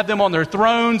 They would have them on their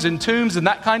thrones and tombs and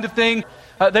that kind of thing.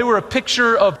 They were a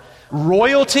picture of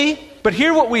royalty. But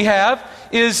here what we have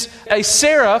is a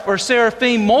seraph or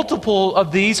seraphim, multiple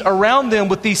of these around them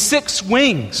with these 6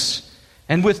 wings.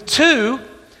 And with 2,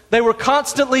 they were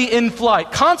constantly in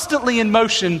flight, constantly in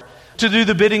motion to do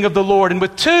the bidding of the Lord. And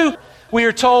with 2, we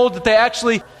are told that they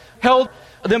actually held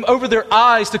them over their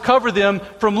eyes to cover them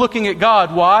from looking at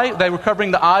God. Why? They were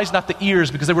covering the eyes, not the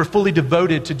ears, because they were fully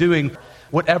devoted to doing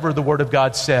whatever the Word of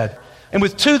God said. And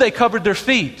with 2, they covered their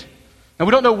feet. And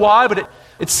we don't know why, but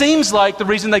it seems like the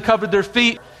reason they covered their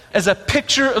feet as a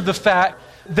picture of the fact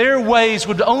their ways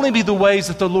would only be the ways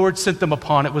that the Lord sent them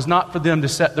upon. It was not for them to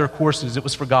set their courses. It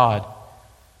was for God.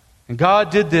 And God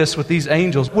did this with these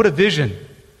angels. What a vision.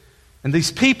 And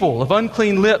these people of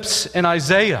unclean lips in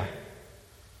Isaiah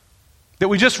that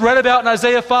we just read about in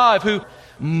Isaiah 5, who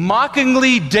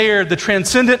mockingly dared the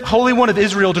transcendent Holy One of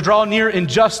Israel to draw near in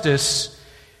justice,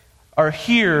 are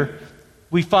here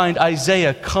we find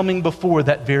Isaiah coming before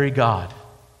that very God.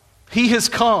 He has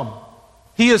come.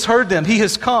 He has heard them. He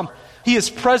has come. He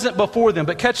is present before them.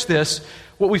 But catch this,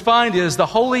 what we find is the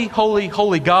holy, holy,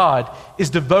 holy God is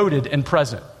devoted and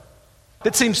present.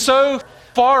 That seems so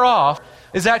far off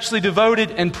is actually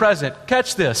devoted and present.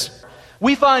 Catch this.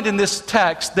 We find in this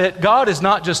text that God is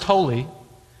not just holy.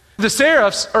 The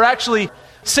seraphs are actually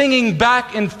singing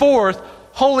back and forth,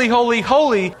 holy, holy,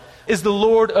 holy is the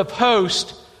Lord of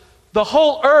hosts. The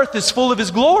whole earth is full of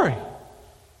His glory.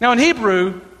 Now in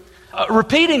Hebrew,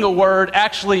 repeating a word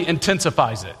actually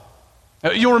intensifies it.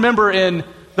 You'll remember in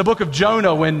the book of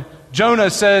Jonah when Jonah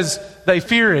says they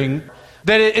fearing,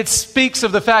 that it speaks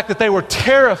of the fact that they were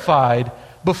terrified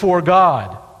before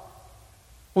God.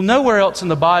 Well, nowhere else in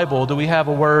the Bible do we have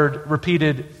a word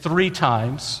repeated 3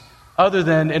 times, other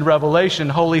than in Revelation,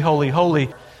 holy, holy, holy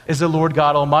is the Lord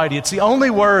God Almighty. It's the only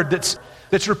word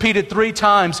that's repeated 3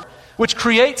 times, which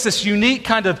creates this unique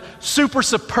kind of super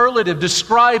superlative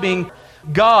describing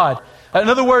God. In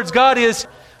other words, God is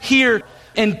here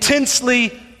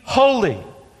intensely holy.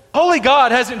 Holy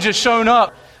God hasn't just shown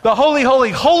up. The holy,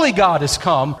 holy, holy God has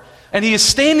come, and He is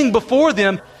standing before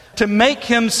them to make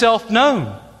Himself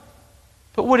known.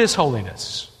 But what is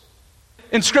holiness?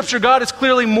 In Scripture, God is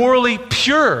clearly morally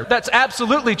pure. That's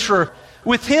absolutely true.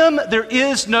 With Him, there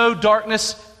is no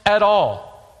darkness at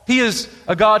all. He is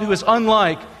a God who is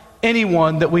unlike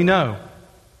anyone that we know.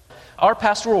 Our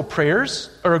pastoral prayers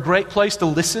are a great place to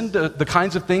listen to the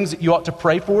kinds of things that you ought to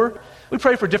pray for. We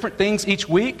pray for different things each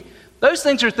week. Those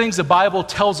things are things the Bible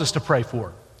tells us to pray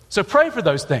for. So pray for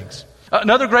those things.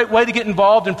 Another great way to get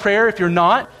involved in prayer, if you're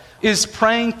not, is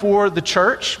praying for the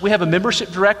church. We have a membership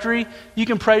directory. You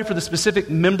can pray for the specific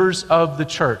members of the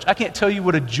church. I can't tell you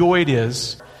what a joy it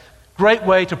is. Great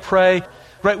way to pray,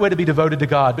 great way to be devoted to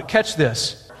God. But catch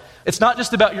this. It's not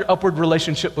just about your upward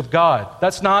relationship with God.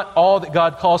 That's not all that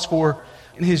God calls for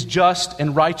in His just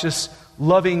and righteous,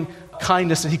 loving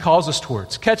kindness that He calls us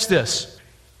towards. Catch this.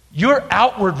 Your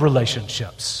outward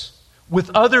relationships with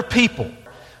other people,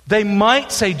 they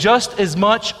might say just as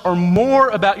much or more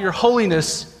about your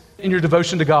holiness in your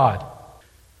devotion to God.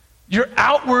 Your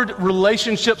outward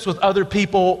relationships with other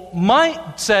people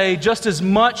might say just as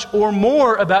much or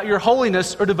more about your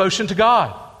holiness or devotion to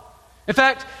God. In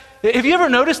fact, have you ever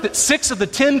noticed that 6 of the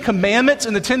 10 commandments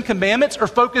in the 10 commandments are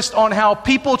focused on how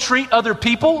people treat other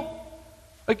people?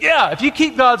 Like, yeah, if you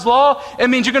keep God's law, it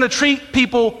means you're going to treat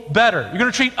people better. You're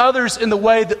going to treat others in the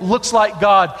way that looks like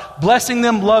God, blessing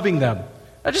them, loving them.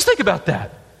 Now just think about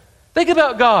that. Think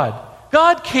about God.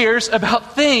 God cares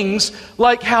about things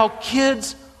like how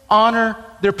kids honor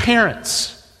their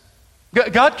parents.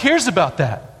 God cares about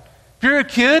that. If you're a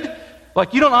kid,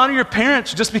 like you don't honor your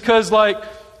parents just because like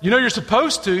you know you're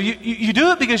supposed to. You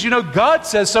do it because you know God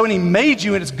says so and He made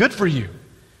you and it's good for you.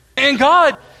 And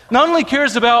God not only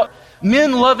cares about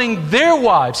men loving their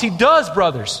wives, He does,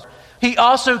 brothers. He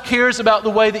also cares about the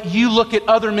way that you look at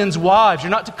other men's wives.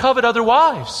 You're not to covet other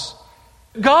wives.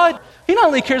 God, He not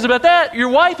only cares about that, your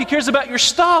wife, He cares about your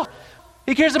stuff.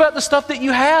 He cares about the stuff that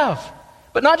you have.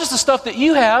 But not just the stuff that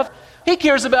you have, He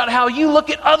cares about how you look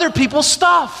at other people's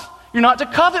stuff. You're not to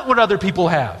covet what other people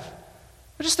have.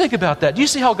 But just think about that. Do you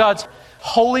see how God's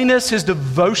holiness, His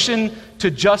devotion to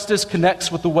justice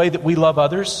connects with the way that we love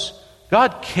others?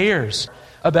 God cares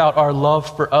about our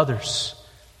love for others.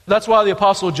 That's why the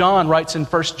Apostle John writes in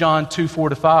 1 John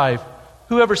 2:4-5,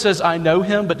 whoever says, I know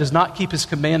Him, but does not keep His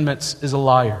commandments is a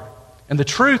liar. And the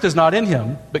truth is not in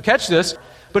him. But catch this,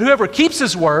 but whoever keeps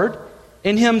His word,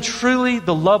 in him truly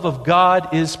the love of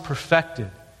God is perfected.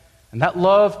 And that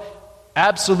love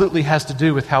absolutely has to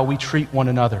do with how we treat one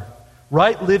another.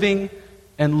 Right living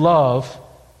and love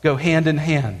go hand in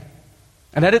hand.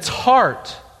 And at its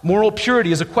heart, moral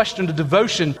purity is a question of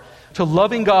devotion to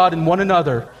loving God and one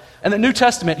another. And the New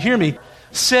Testament, hear me,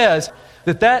 says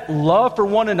that love for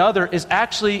one another is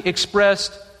actually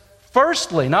expressed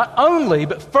firstly, not only,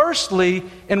 but firstly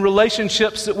in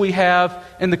relationships that we have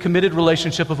in the committed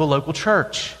relationship of a local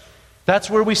church. That's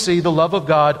where we see the love of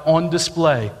God on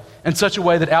display in such a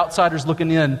way that outsiders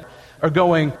looking in are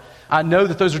going, I know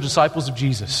that those are disciples of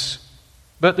Jesus.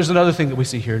 But there's another thing that we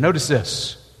see here. Notice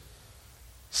this.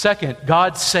 Second,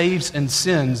 God saves and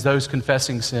sends those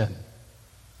confessing sin.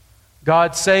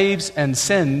 God saves and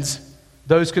sends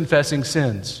those confessing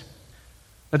sins.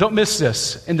 Now don't miss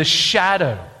this. In the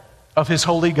shadow of His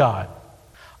holy God,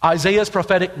 Isaiah's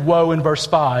prophetic woe in verse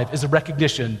 5 is a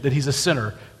recognition that he's a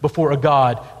sinner before a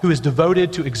God who is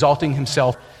devoted to exalting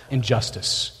Himself in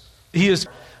justice. He is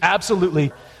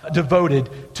absolutely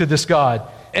devoted to this God.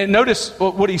 And notice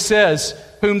what he says,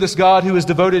 whom this God who is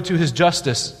devoted to his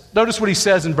justice. Notice what he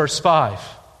says in verse 5.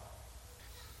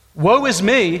 Woe is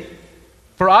me,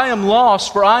 for I am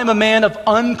lost, for I am a man of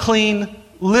unclean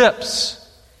lips.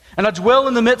 And I dwell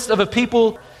in the midst of a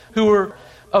people who are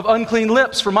of unclean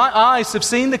lips, for my eyes have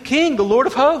seen the King, the Lord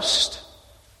of hosts.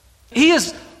 He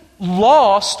is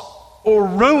lost or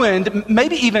ruined,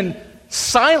 maybe even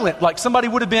silent, like somebody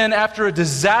would have been after a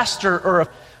disaster or a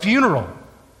funeral.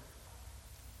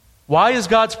 Why is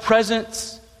God's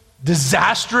presence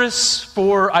disastrous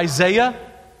for Isaiah?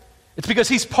 It's because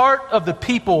he's part of the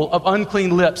people of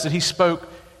unclean lips that he spoke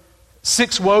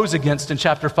 6 woes against in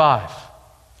chapter 5.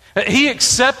 He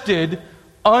accepted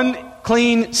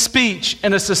unclean speech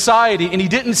in a society, and he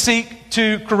didn't seek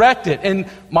to correct it, and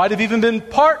might have even been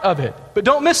part of it. But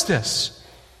don't miss this.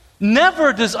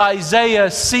 Never does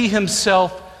Isaiah see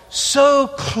himself so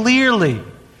clearly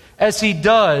as he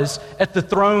does at the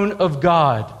throne of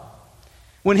God,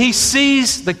 when he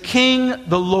sees the King,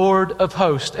 the Lord of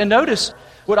hosts. And notice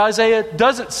what Isaiah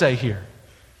doesn't say here.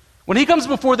 When he comes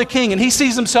before the King and he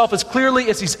sees himself as clearly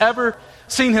as he's ever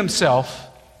seen himself,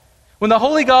 when the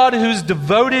holy God who's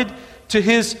devoted to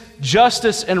his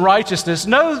justice and righteousness,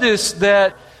 notice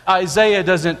that Isaiah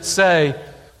doesn't say,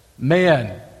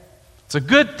 man, it's a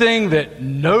good thing that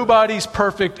nobody's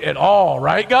perfect at all,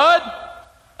 right, God?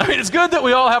 I mean, it's good that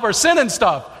we all have our sin and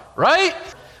stuff, right?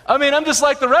 I mean, I'm just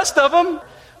like the rest of them,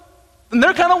 and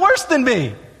they're kind of worse than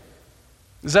me.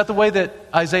 Is that the way that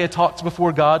Isaiah talks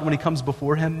before God when he comes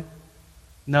before him?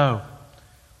 No.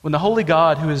 When the holy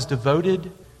God who is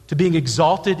devoted to being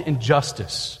exalted in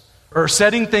justice or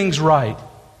setting things right,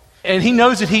 and he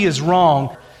knows that he is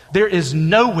wrong, there is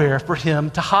nowhere for him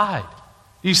to hide.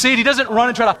 You see it? He doesn't run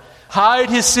and try to hide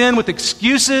his sin with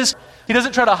excuses. He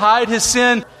doesn't try to hide his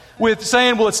sin with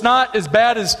saying, well, it's not as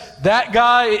bad as that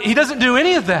guy. He doesn't do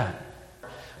any of that.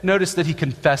 Notice that he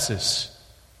confesses.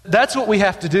 That's what we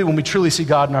have to do when we truly see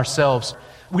God in ourselves.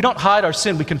 We don't hide our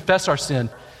sin, we confess our sin.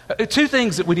 2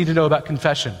 things that we need to know about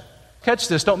confession. Catch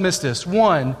this, don't miss this.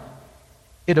 1,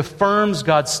 it affirms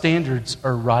God's standards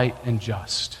are right and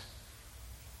just.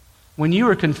 When you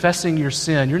are confessing your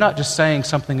sin, you're not just saying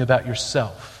something about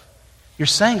yourself. You're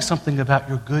saying something about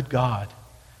your good God,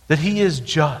 that he is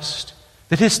just,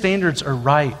 that his standards are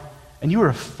right, and you are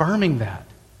affirming that.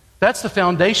 That's the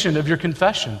foundation of your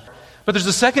confession. But there's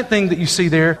a second thing that you see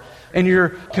there in your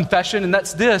confession, and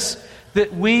that's this,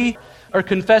 that we are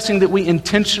confessing that we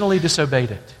intentionally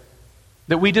disobeyed it.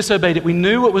 That we disobeyed it. We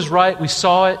knew what was right, we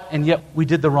saw it, and yet we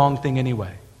did the wrong thing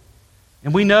anyway.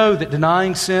 And we know that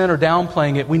denying sin or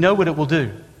downplaying it, we know what it will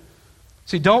do.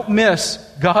 See, don't miss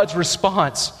God's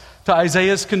response to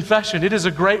Isaiah's confession. It is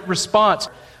a great response.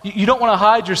 You don't want to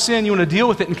hide your sin, you want to deal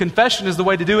with it, and confession is the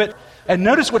way to do it. And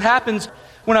notice what happens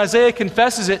when Isaiah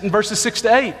confesses it in verses 6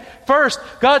 to 8. First,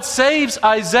 God saves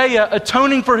Isaiah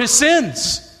atoning for his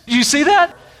sins. Do you see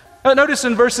that? Notice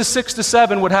in verses 6 to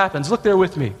 7 what happens. Look there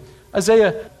with me.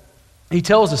 Isaiah, he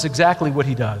tells us exactly what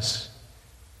he does.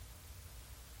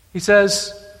 He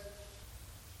says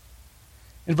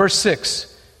in verse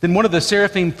 6, then one of the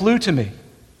seraphim flew to me,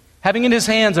 having in his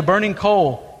hands a burning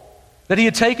coal that he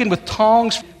had taken with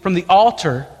tongs from the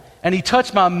altar, and he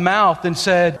touched my mouth and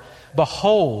said,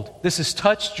 behold, this has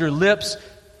touched your lips,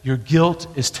 your guilt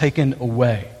is taken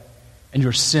away, and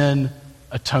your sin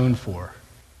atoned for.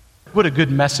 What a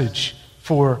good message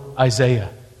for Isaiah.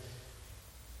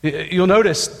 You'll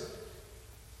notice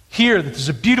here that there's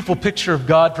a beautiful picture of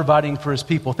God providing for his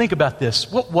people. Think about this.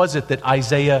 What was it that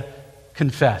Isaiah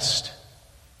confessed?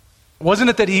 Wasn't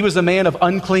it that he was a man of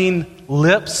unclean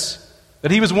lips?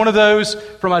 That he was one of those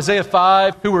from Isaiah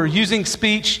 5 who were using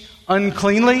speech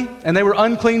uncleanly, and they were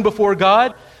unclean before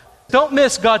God? Don't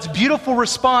miss God's beautiful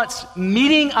response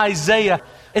meeting Isaiah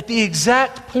at the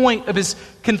exact point of his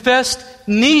confessed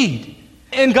need.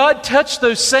 And God touched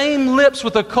those same lips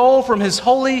with a coal from his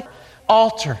holy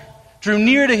altar, drew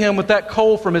near to him with that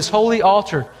coal from his holy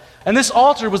altar. And this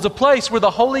altar was the place where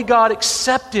the holy God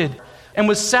accepted and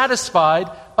was satisfied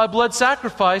by blood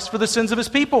sacrifice for the sins of his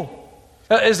people.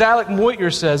 As Alec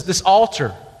Moyer says, this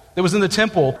altar that was in the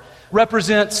temple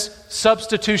represents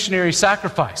substitutionary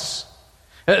sacrifice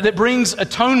that brings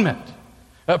atonement,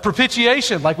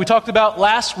 propitiation, like we talked about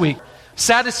last week,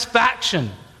 satisfaction,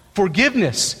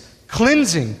 forgiveness,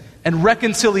 cleansing, and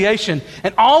reconciliation.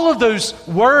 And all of those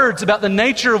words about the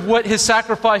nature of what his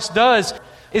sacrifice does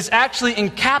is actually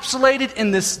encapsulated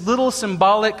in this little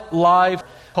symbolic live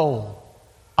coal.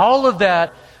 All of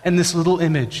that in this little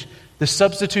image, the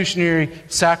substitutionary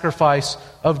sacrifice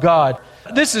of God.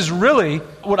 This is really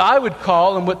what I would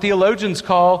call, and what theologians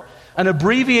call, an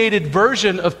abbreviated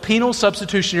version of penal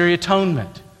substitutionary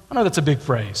atonement. I know that's a big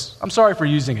phrase. I'm sorry for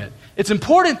using it. It's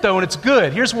important, though, and it's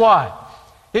good. Here's why.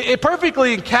 It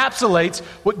perfectly encapsulates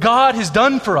what God has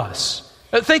done for us.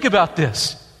 Think about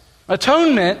this.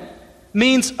 Atonement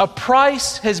means a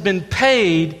price has been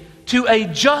paid to a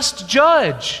just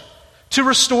judge to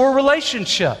restore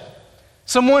relationship.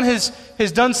 Someone has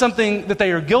done something that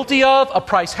they are guilty of. A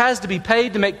price has to be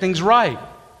paid to make things right.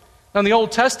 Now, in the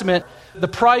Old Testament, the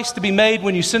price to be made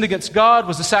when you sinned against God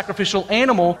was a sacrificial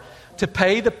animal to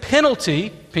pay the penalty,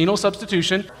 penal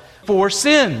substitution, for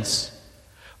sins.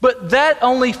 But that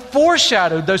only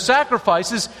foreshadowed those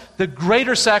sacrifices, the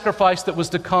greater sacrifice that was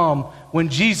to come when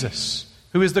Jesus,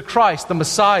 who is the Christ, the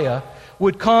Messiah,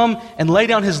 would come and lay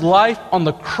down his life on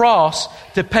the cross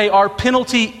to pay our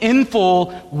penalty in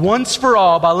full once for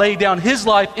all by laying down his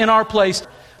life in our place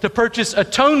to purchase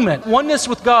atonement, oneness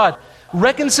with God,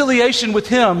 reconciliation with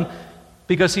him,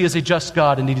 because he is a just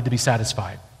God and needed to be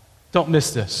satisfied. Don't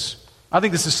miss this. I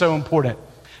think this is so important.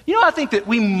 You know, I think that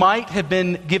we might have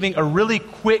been giving a really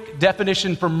quick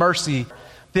definition for mercy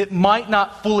that might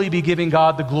not fully be giving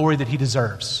God the glory that he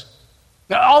deserves.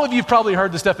 Now, all of you have probably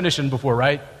heard this definition before,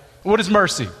 right? What is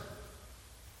mercy?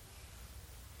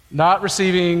 Not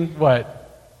receiving what?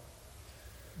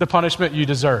 The punishment you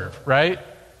deserve, right?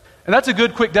 And that's a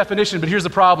good quick definition, but here's the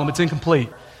problem. It's incomplete.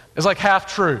 It's like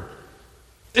half true.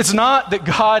 It's not that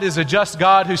God is a just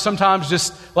God who sometimes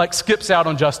just like skips out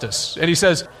on justice. And he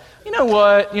says, you know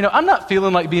what? I'm not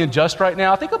feeling like being just right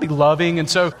now. I think I'll be loving. And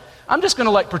so I'm just going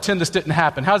to like pretend this didn't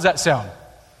happen. How does that sound?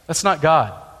 That's not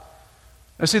God.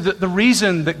 Now see, the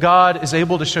reason that God is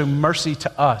able to show mercy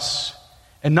to us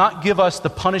and not give us the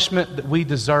punishment that we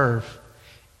deserve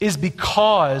is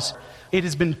because it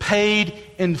has been paid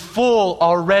in full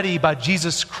already by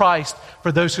Jesus Christ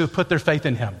for those who have put their faith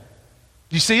in him.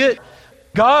 Do you see it?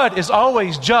 God is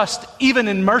always just, even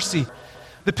in mercy.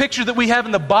 The picture that we have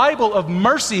in the Bible of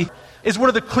mercy is one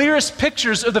of the clearest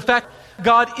pictures of the fact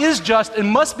God is just and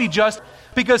must be just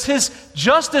because his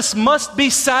justice must be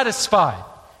satisfied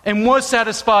and was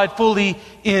satisfied fully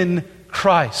in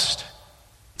Christ.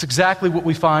 It's exactly what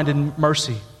we find in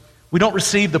mercy. We don't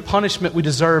receive the punishment we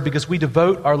deserve because we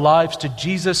devote our lives to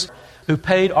Jesus who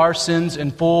paid our sins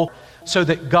in full so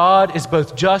that God is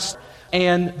both just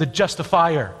and the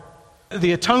justifier.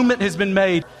 The atonement has been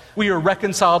made. We are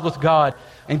reconciled with God.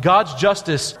 And God's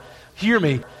justice, hear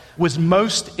me, was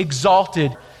most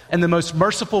exalted and the most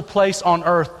merciful place on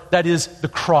earth, that is the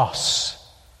cross.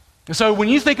 And so when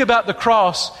you think about the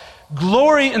cross,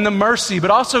 glory in the mercy,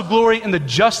 but also glory in the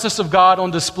justice of God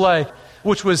on display,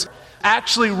 which was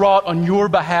actually wrought on your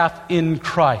behalf in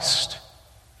Christ.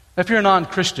 Now, if you're a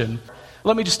non-Christian,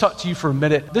 let me just talk to you for a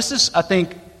minute. This is, I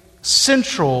think,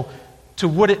 central to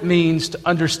what it means to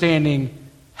understanding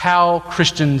how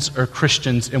Christians are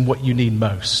Christians and what you need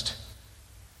most.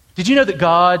 Did you know that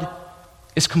God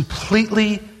is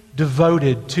completely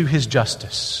devoted to his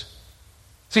justice?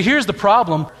 See, here's the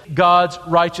problem. God's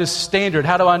righteous standard.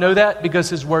 How do I know that? Because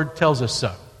his word tells us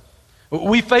so.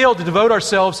 We fail to devote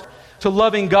ourselves to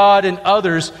loving God and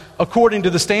others according to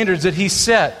the standards that he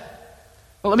set.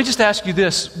 Well, let me just ask you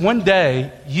this. One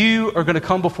day, you are going to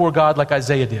come before God like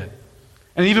Isaiah did.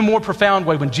 In an even more profound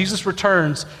way, when Jesus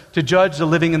returns to judge the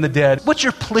living and the dead, what's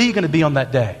your plea going to be on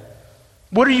that day?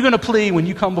 What are you going to plea when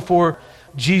you come before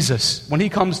Jesus, when he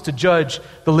comes to judge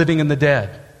the living and the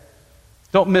dead?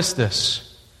 Don't miss this.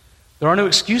 There are no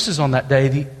excuses on that day.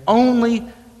 The only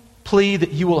plea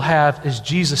that you will have is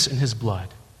Jesus and his blood.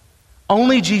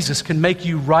 Only Jesus can make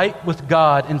you right with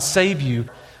God and save you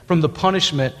from the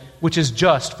punishment which is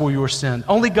just for your sin.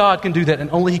 Only God can do that, and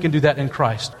only he can do that in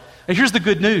Christ. And here's the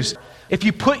good news. If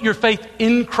you put your faith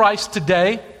in Christ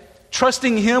today,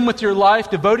 trusting him with your life,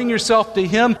 devoting yourself to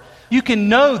him, you can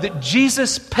know that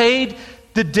Jesus paid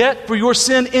the debt for your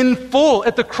sin in full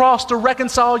at the cross to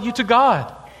reconcile you to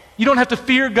God. You don't have to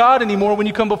fear God anymore when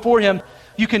you come before him.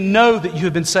 You can know that you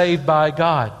have been saved by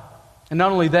God. And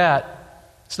not only that,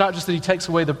 it's not just that he takes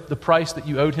away the price that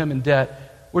you owed him in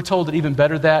debt. We're told that even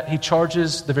better that, he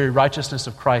charges the very righteousness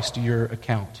of Christ to your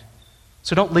account.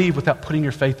 So don't leave without putting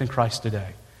your faith in Christ today.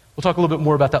 We'll talk a little bit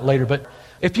more about that later. But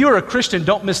if you're a Christian,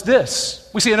 don't miss this.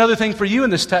 We see another thing for you in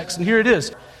this text, and here it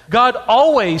is. God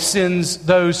always sends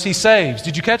those he saves.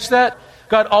 Did you catch that?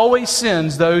 God always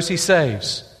sends those he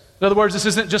saves. In other words, this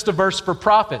isn't just a verse for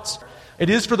prophets. It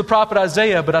is for the prophet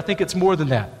Isaiah, but I think it's more than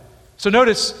that. So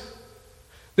notice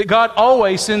that God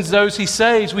always sends those he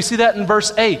saves. We see that in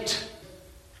verse 8.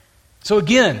 So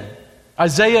again,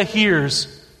 Isaiah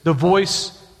hears the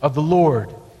voice of the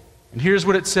Lord. And here's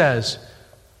what it says.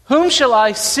 Whom shall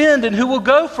I send and who will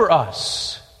go for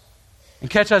us? And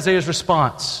catch Isaiah's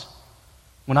response.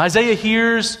 When Isaiah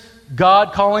hears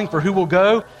God calling for who will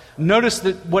go, notice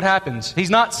that what happens. He's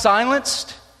not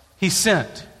silenced, he's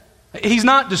sent. He's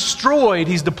not destroyed,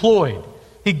 he's deployed.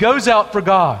 He goes out for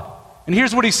God. And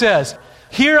here's what he says.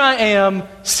 Here I am,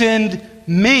 send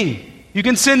me. You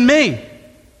can send me.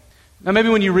 Now maybe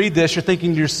when you read this, you're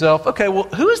thinking to yourself, okay, well,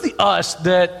 who is the us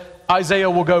that Isaiah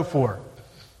will go for?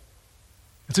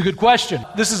 It's a good question.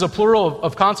 This is a plural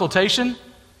of consultation.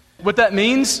 What that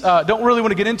means, don't really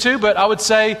want to get into, but I would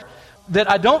say that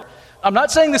I'm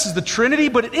not saying this is the Trinity,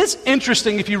 but it is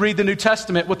interesting if you read the New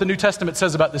Testament, what the New Testament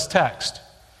says about this text.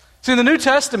 See, in the New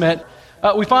Testament,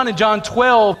 we find in John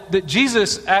 12 that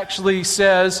Jesus actually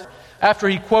says, after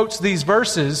he quotes these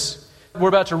verses we're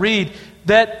about to read,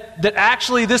 that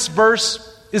actually this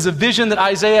verse is a vision that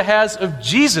Isaiah has of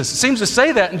Jesus. It seems to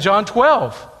say that in John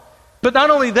 12. But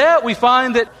not only that, we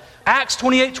find that Acts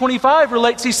 28:25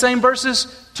 relates these same verses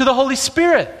to the Holy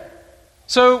Spirit.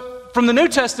 So from the New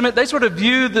Testament, they sort of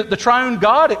view the triune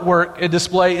God at work, at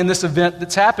display in this event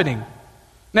that's happening.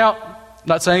 Now, I'm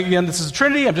not saying, again, this is a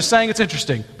Trinity. I'm just saying it's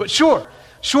interesting. But sure,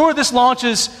 this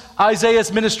launches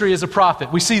Isaiah's ministry as a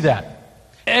prophet. We see that.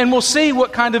 And we'll see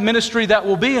what kind of ministry that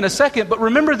will be in a second. But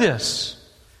remember this.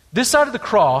 This side of the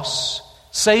cross,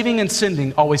 saving and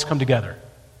sending always come together.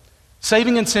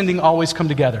 Saving and sending always come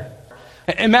together.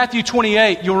 In Matthew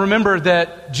 28, you'll remember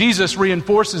that Jesus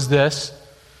reinforces this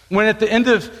when at the end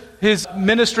of his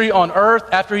ministry on earth,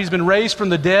 after he's been raised from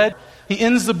the dead, he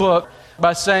ends the book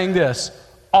by saying this: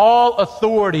 all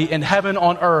authority in heaven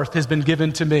on earth has been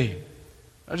given to me.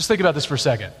 Now just think about this for a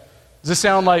second. Does this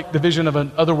sound like the vision of an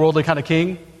otherworldly kind of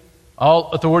king?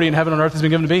 All authority in heaven and earth has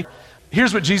been given to me.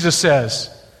 Here's what Jesus says.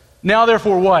 Now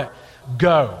therefore what?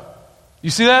 Go. You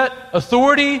see that?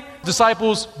 Authority,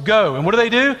 disciples, go. And what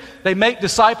do? They make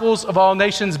disciples of all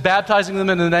nations, baptizing them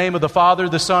in the name of the Father,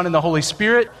 the Son, and the Holy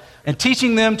Spirit, and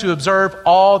teaching them to observe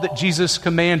all that Jesus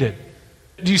commanded.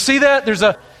 Do you see that? There's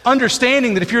an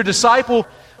understanding that if you're a disciple,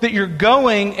 that you're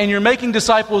going and you're making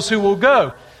disciples who will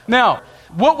go. Now,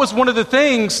 what was one of the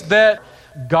things that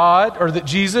God, or that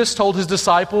Jesus told his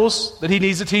disciples that he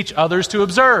needs to teach others to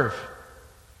observe?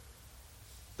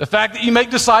 The fact that you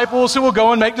make disciples who will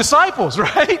go and make disciples,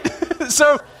 right?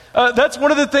 So that's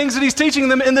one of the things that he's teaching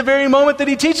them in the very moment that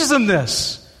he teaches them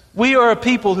this. We are a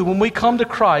people who, when we come to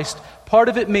Christ, part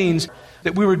of it means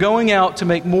that we were going out to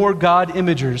make more God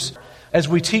imagers as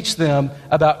we teach them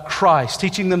about Christ,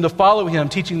 teaching them to follow him,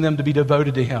 teaching them to be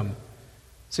devoted to him.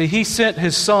 See, he sent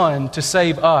his Son to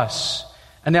save us,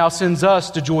 and now sends us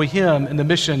to join him in the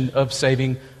mission of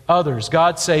saving others.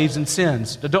 God saves and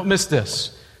sends. Now, don't miss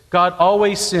this. God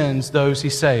always sends those he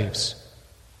saves.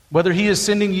 Whether he is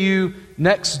sending you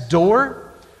next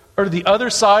door or to the other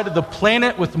side of the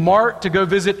planet with Mark to go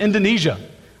visit Indonesia.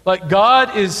 Like,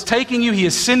 God is taking you, he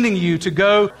is sending you to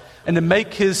go and to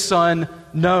make his Son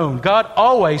known. God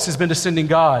always has been a sending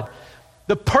God.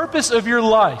 The purpose of your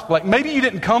life, like maybe you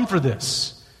didn't come for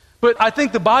this, but I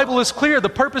think the Bible is clear. The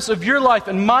purpose of your life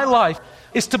and my life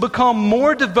is to become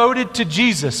more devoted to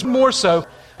Jesus, more so,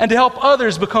 and to help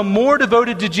others become more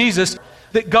devoted to Jesus,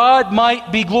 that God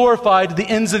might be glorified to the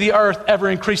ends of the earth, ever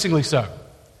increasingly so.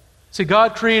 See,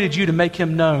 God created you to make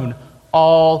him known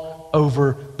all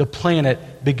over the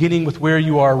planet, beginning with where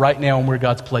you are right now and where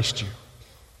God's placed you.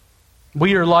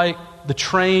 We are like the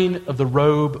train of the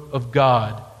robe of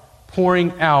God,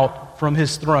 pouring out from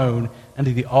his throne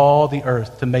into all the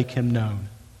earth to make him known.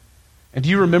 And do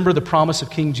you remember the promise of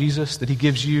King Jesus that he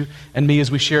gives you and me as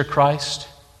we share Christ?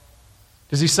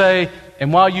 Does he say,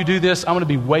 and while you do this, I'm going to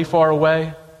be way far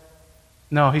away?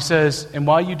 No, he says, and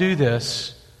while you do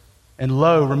this, and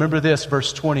lo, remember this,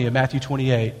 verse 20 of Matthew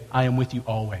 28, I am with you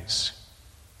always.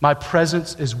 My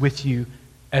presence is with you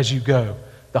as you go.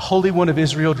 The Holy One of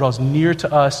Israel draws near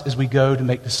to us as we go to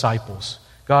make disciples.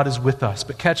 God is with us.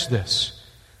 But catch this.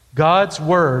 God's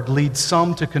word leads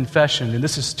some to confession, and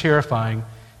this is terrifying.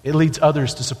 It leads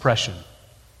others to suppression.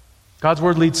 God's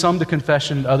word leads some to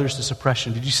confession and others to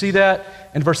suppression. Did you see that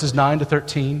in verses 9 to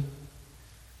 13?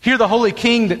 Here the Holy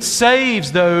King that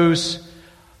saves those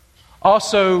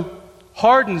also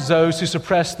hardens those who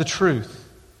suppress the truth.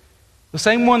 The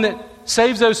same one that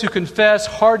saves those who confess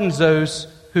hardens those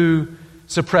who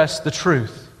suppress the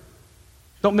truth.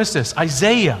 Don't miss this.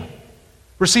 Isaiah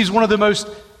receives one of the most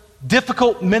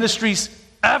difficult ministries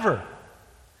ever.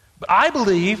 But I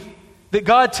believe that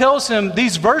God tells him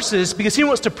these verses because he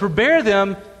wants to prepare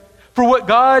them for what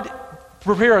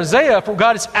prepare Isaiah for what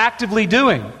God is actively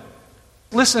doing.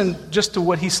 Listen just to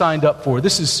what he signed up for.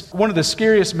 This is one of the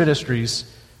scariest ministries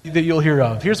that you'll hear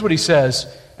of. Here's what he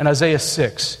says in Isaiah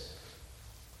 6,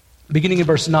 beginning in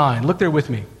verse 9. Look there with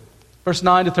me. Verse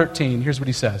 9 to 13, here's what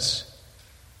he says.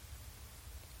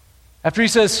 After he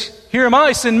says, "Here am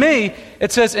I, send me,"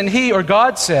 it says, "And he," or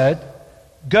God said,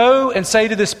 "Go and say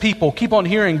to this people, keep on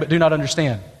hearing but do not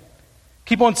understand.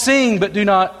 Keep on seeing but do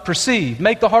not perceive.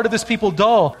 Make the heart of this people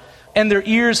dull and their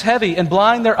ears heavy, and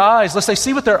blind their eyes, lest they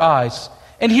see with their eyes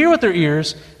and hear with their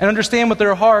ears and understand with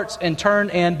their hearts and turn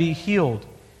and be healed."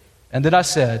 And then I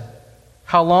said,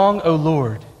 "How long, O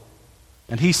Lord?"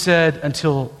 And he said,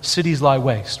 "Until cities lie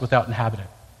waste without inhabitant,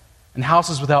 and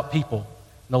houses without people,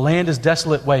 and the land is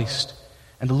desolate waste,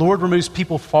 and the Lord removes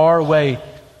people far away,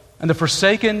 and the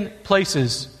forsaken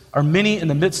places are many in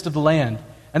the midst of the land.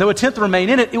 And though a tenth remain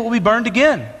in it, it will be burned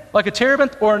again, like a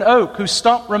terebinth or an oak whose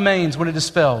stump remains when it is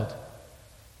felled."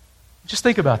 Just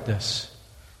think about this.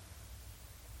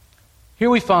 Here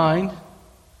we find,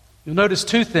 you'll notice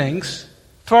two things.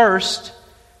 First,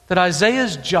 that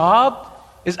Isaiah's job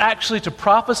is actually to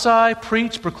prophesy,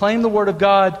 preach, proclaim the word of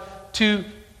God to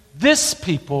this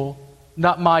people,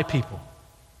 not my people.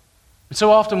 And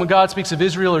so often when God speaks of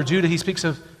Israel or Judah, he speaks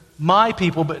of my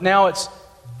people, but now it's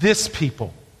this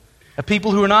people, a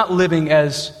people who are not living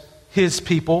as his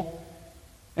people.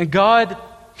 And God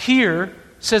here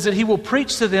says that he will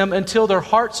preach to them until their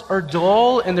hearts are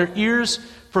dull and their ears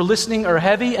for listening are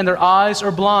heavy and their eyes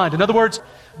are blind. In other words,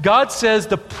 God says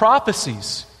the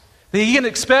prophecies that he can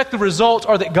expect the result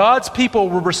are that God's people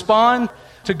will respond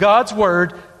to God's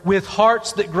word with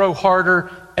hearts that grow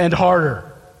harder and harder.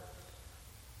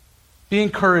 Be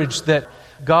encouraged that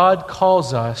God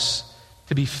calls us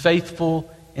to be faithful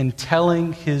in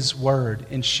telling his word,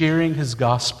 in sharing his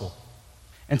gospel.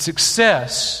 And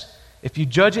success, if you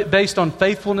judge it based on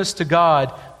faithfulness to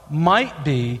God, might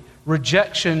be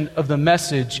rejection of the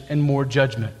message and more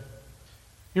judgment.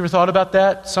 You ever thought about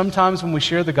that? Sometimes when we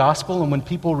share the gospel and when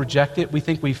people reject it, we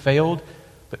think we failed,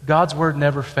 but God's word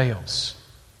never fails.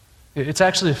 It's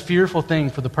actually a fearful thing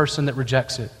for the person that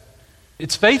rejects it.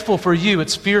 It's faithful for you,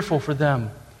 it's fearful for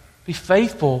them. Be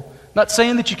faithful. Not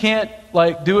saying that you can't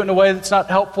do it in a way that's not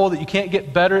helpful, that you can't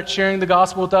get better at sharing the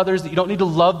gospel with others, that you don't need to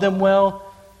love them well,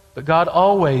 but God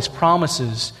always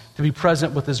promises to be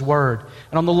present with his word.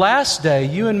 And on the last day,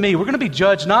 you and me, we're going to be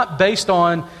judged not based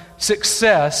on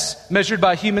success measured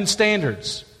by human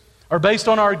standards, or based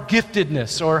on our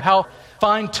giftedness, or how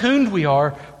fine-tuned we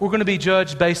are. We're going to be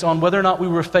judged based on whether or not we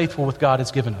were faithful with God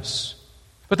has given us.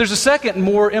 But there's a second,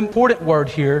 more important word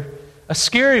here, a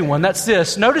scary one. That's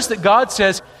this. Notice that God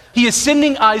says he is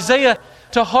sending Isaiah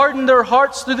to harden their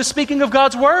hearts through the speaking of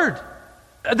God's word.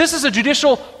 This is a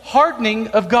judicial hardening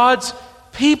of God's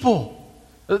people.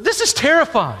 This is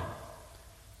terrifying,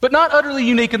 but not utterly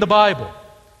unique in the Bible.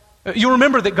 You'll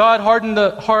remember that God hardened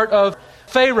the heart of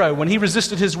Pharaoh when he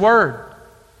resisted his word.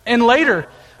 And later,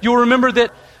 you'll remember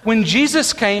that when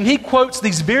Jesus came, he quotes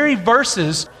these very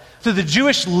verses to the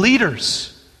Jewish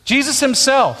leaders, Jesus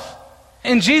himself.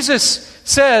 And Jesus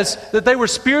says that they were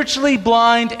spiritually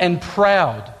blind and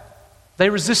proud. They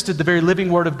resisted the very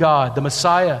living word of God, the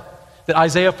Messiah that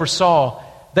Isaiah foresaw.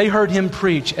 They heard him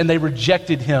preach and they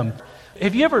rejected him.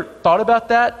 Have you ever thought about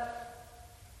that?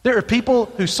 There are people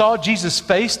who saw Jesus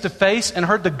face to face and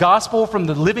heard the gospel from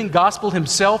the living gospel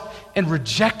himself and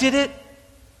rejected it.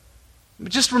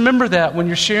 Just remember that when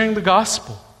you're sharing the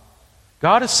gospel.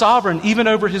 God is sovereign even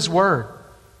over his word.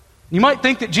 You might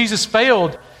think that Jesus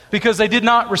failed because they did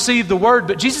not receive the word,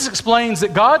 but Jesus explains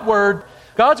that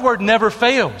God's word never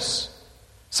fails.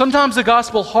 Sometimes the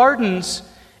gospel hardens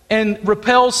and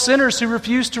repels sinners who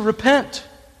refuse to repent.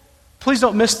 Please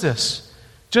don't miss this.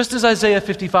 Just as Isaiah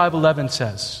 55:11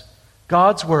 says,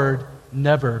 God's word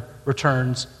never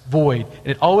returns void, and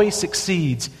it always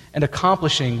succeeds in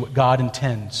accomplishing what God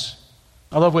intends.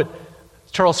 I love what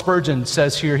Charles Spurgeon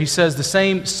says here. He says, "The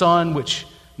same sun which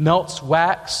melts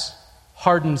wax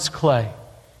hardens clay.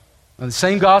 And the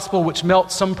same gospel which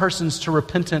melts some persons to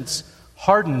repentance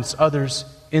hardens others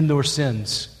in their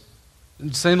sins."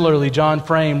 And similarly, John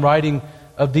Frame, writing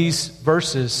of these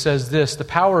verses, says this: "The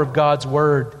power of God's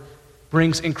word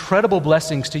brings incredible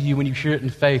blessings to you when you hear it in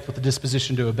faith with a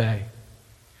disposition to obey.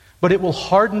 But it will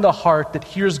harden the heart that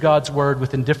hears God's word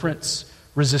with indifference,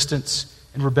 resistance,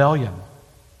 and rebellion."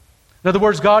 In other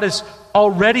words, God is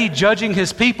already judging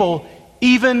his people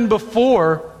even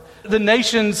before the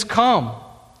nations come.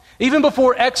 Even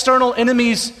before external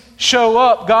enemies show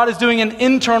up, God is doing an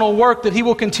internal work that he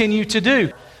will continue to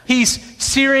do. He's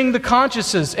searing the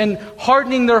consciences and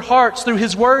hardening their hearts through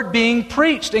his word being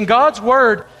preached. And God's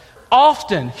word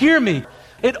often, hear me,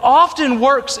 it often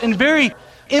works in very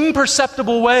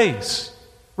imperceptible ways,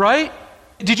 right?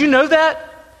 Did you know that?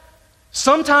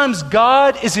 Sometimes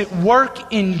God is at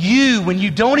work in you when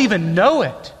you don't even know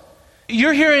it.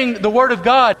 You're hearing the word of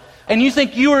God and you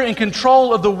think you are in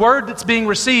control of the word that's being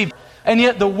received, And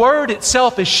yet the Word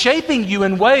itself is shaping you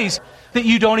in ways that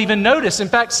you don't even notice. In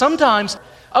fact, sometimes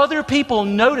other people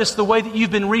notice the way that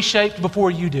you've been reshaped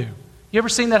before you do. You ever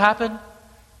seen that happen?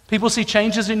 People see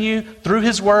changes in you through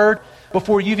His Word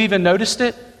before you've even noticed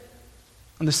it.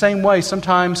 In the same way,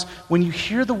 sometimes when you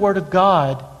hear the Word of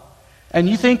God and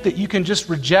you think that you can just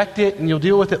reject it and you'll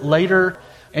deal with it later,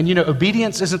 and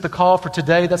obedience isn't the call for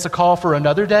today, that's a call for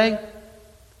another day.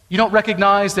 You don't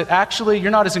recognize that actually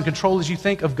you're not as in control as you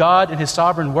think of God and His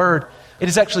sovereign Word. It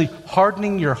is actually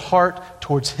hardening your heart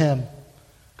towards Him.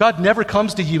 God never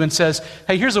comes to you and says,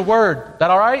 hey, here's a word.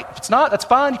 That all right? If it's not, that's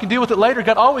fine. You can deal with it later.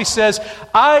 God always says,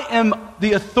 I am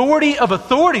the authority of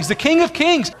authorities, the King of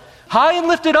kings. High and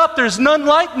lifted up, there's none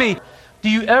like me. Do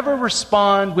you ever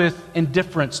respond with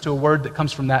indifference to a word that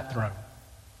comes from that throne?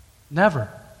 Never.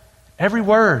 Every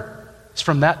word is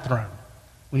from that throne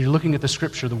when you're looking at the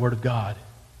Scripture, the Word of God.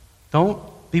 Don't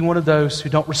be one of those who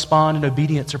don't respond in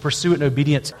obedience or pursue it in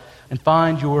obedience and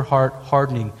find your heart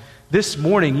hardening. This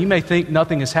morning, you may think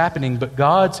nothing is happening, but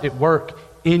God's at work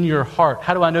in your heart.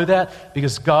 How do I know that?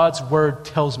 Because God's Word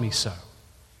tells me so.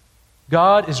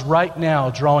 God is right now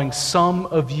drawing some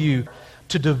of you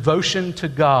to devotion to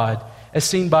God as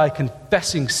seen by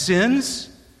confessing sins,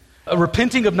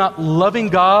 repenting of not loving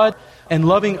God and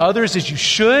loving others as you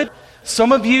should.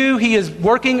 Some of you, He is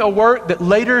working a work that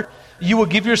later you will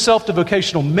give yourself to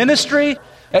vocational ministry.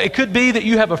 It could be that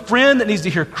you have a friend that needs to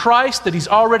hear Christ that He's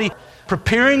already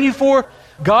preparing you for.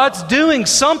 God's doing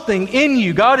something in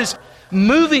you. God is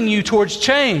moving you towards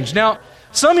change. Now,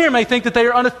 some here may think that they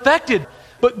are unaffected,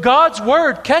 but God's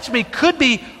Word, catch me, could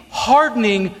be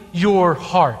hardening your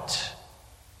heart.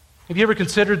 Have you ever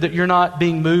considered that you're not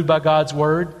being moved by God's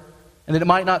Word and that it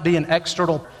might not be an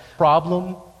external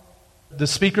problem? The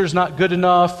speaker's not good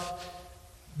enough.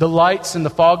 The lights in the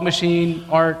fog machine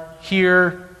aren't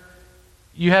here.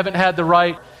 You haven't had the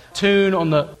right tune on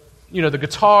the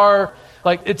guitar.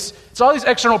 Like it's all these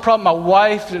external problems. My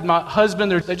wife and my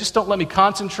husband, they just don't let me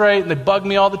concentrate and they bug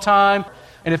me all the time.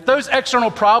 And if those external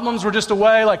problems were just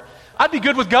away, I'd be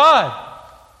good with God.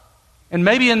 And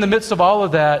maybe in the midst of all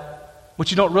of that, what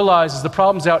you don't realize is the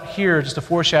problems out here are just a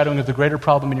foreshadowing of the greater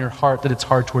problem in your heart, that it's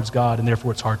hard towards God and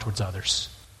therefore it's hard towards others.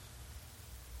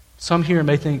 Some here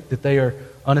may think that they are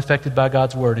unaffected by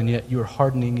God's Word, and yet you are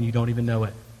hardening and you don't even know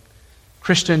it.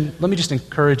 Christian, let me just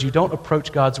encourage you, don't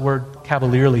approach God's Word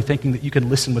cavalierly, thinking that you can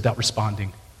listen without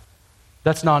responding.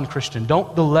 That's non-Christian.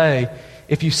 Don't delay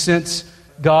if you sense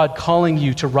God calling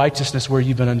you to righteousness where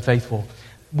you've been unfaithful.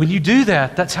 When you do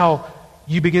that, that's how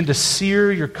you begin to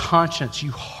sear your conscience.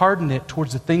 You harden it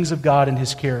towards the things of God and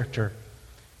His character.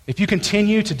 If you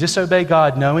continue to disobey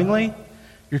God knowingly,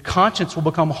 your conscience will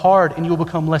become hard and you'll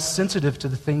become less sensitive to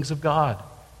the things of God.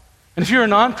 And if you're a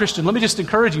non-Christian, let me just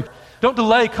encourage you, don't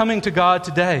delay coming to God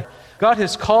today. God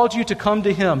has called you to come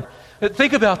to Him.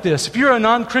 Think about this. If you're a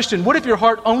non-Christian, what if your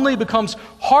heart only becomes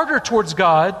harder towards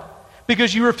God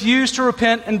because you refuse to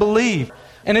repent and believe?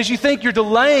 And as you think you're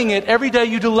delaying it, every day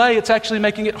you delay, it's actually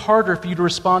making it harder for you to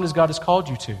respond as God has called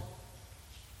you to.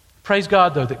 Praise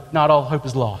God, though, that not all hope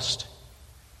is lost.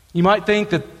 You might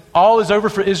think that all is over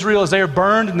for Israel as they are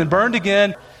burned and then burned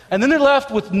again, and then they're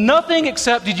left with nothing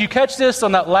except, did you catch this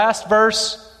on that last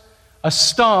verse? A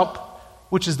stump,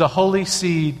 which is the holy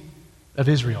seed of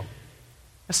Israel.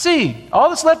 A seed. All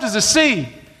that's left is a seed.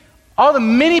 All the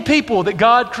many people that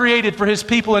God created for His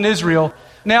people in Israel,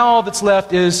 now all that's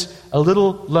left is a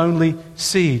little lonely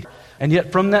seed. And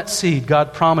yet from that seed,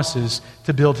 God promises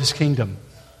to build His kingdom.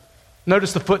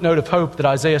 Notice the footnote of hope that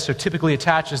Isaiah so typically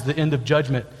attaches to the end of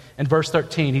judgment. In verse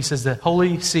 13, he says the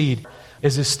holy seed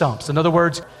is His stumps. In other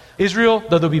words, Israel,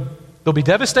 though they'll be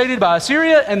devastated by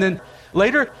Assyria, and then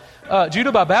later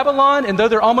Judah by Babylon, and though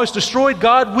they're almost destroyed,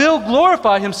 God will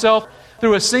glorify Himself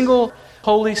through a single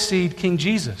holy seed, King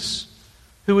Jesus,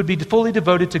 who would be fully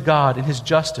devoted to God and His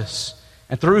justice,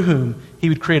 and through whom He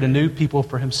would create a new people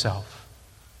for Himself.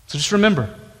 So just remember,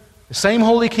 the same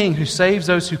holy King who saves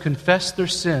those who confess their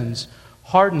sins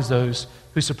hardens those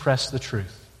who suppress the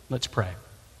truth. Let's pray.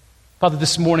 Father,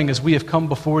 this morning as we have come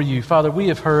before You, Father, we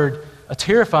have heard a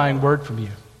terrifying word from You,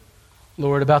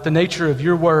 Lord, about the nature of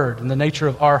Your word and the nature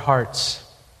of our hearts.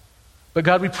 But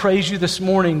God, we praise You this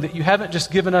morning that You haven't just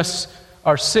given us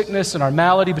our sickness and our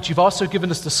malady, but You've also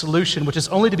given us the solution, which is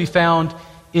only to be found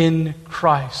in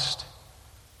Christ.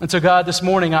 And so God, this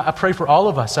morning, I pray for all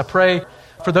of us. I pray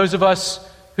for those of us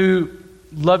who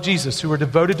love Jesus, who are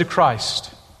devoted to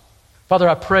Christ. Father,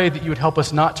 I pray that You would help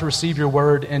us not to receive Your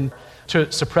word and to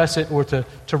suppress it or to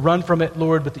run from it,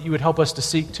 Lord, but that You would help us to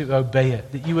seek to obey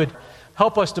it, that You would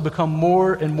help us to become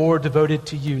more and more devoted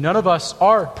to You. None of us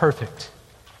are perfect,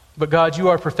 but God, You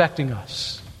are perfecting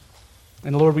us.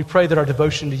 And Lord, we pray that our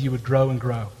devotion to you would grow and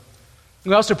grow.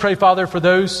 We also pray, Father, for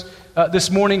those this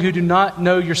morning who do not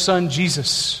know your Son,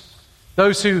 Jesus,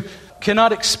 those who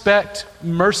cannot expect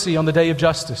mercy on the day of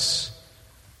justice.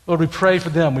 Lord, we pray for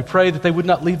them. We pray that they would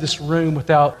not leave this room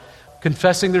without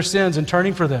confessing their sins and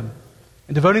turning for them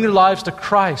and devoting their lives to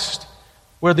Christ,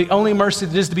 where the only mercy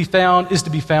that is to be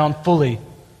found fully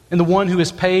in the one who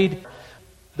has paid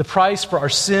the price for our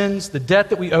sins, the debt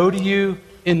that we owe to you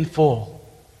in full.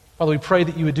 Father, we pray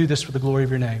that you would do this for the glory of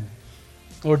your name.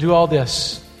 Lord, do all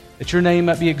this, that your name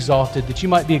might be exalted, that you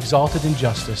might be exalted in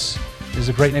justice. It is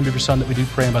the great name of your Son that we do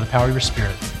pray, and by the power of your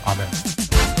Spirit. Amen.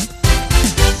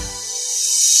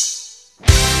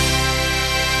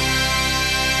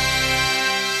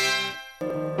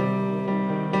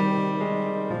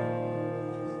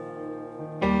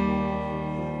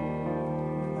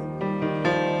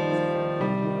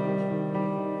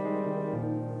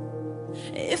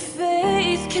 If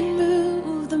faith can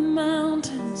move the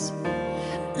mountains,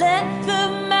 let the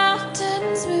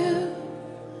mountains move.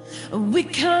 We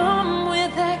come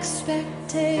with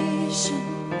expectation,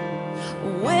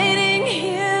 waiting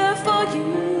here for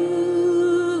you.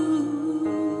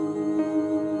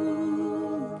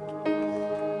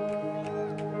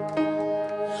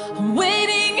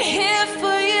 Waiting here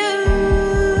for you.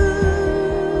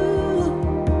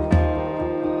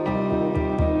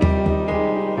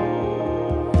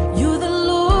 You're the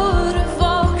Lord of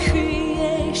all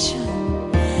creation,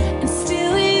 and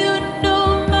still you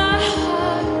know my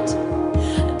heart,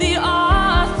 the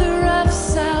author of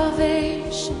salvation.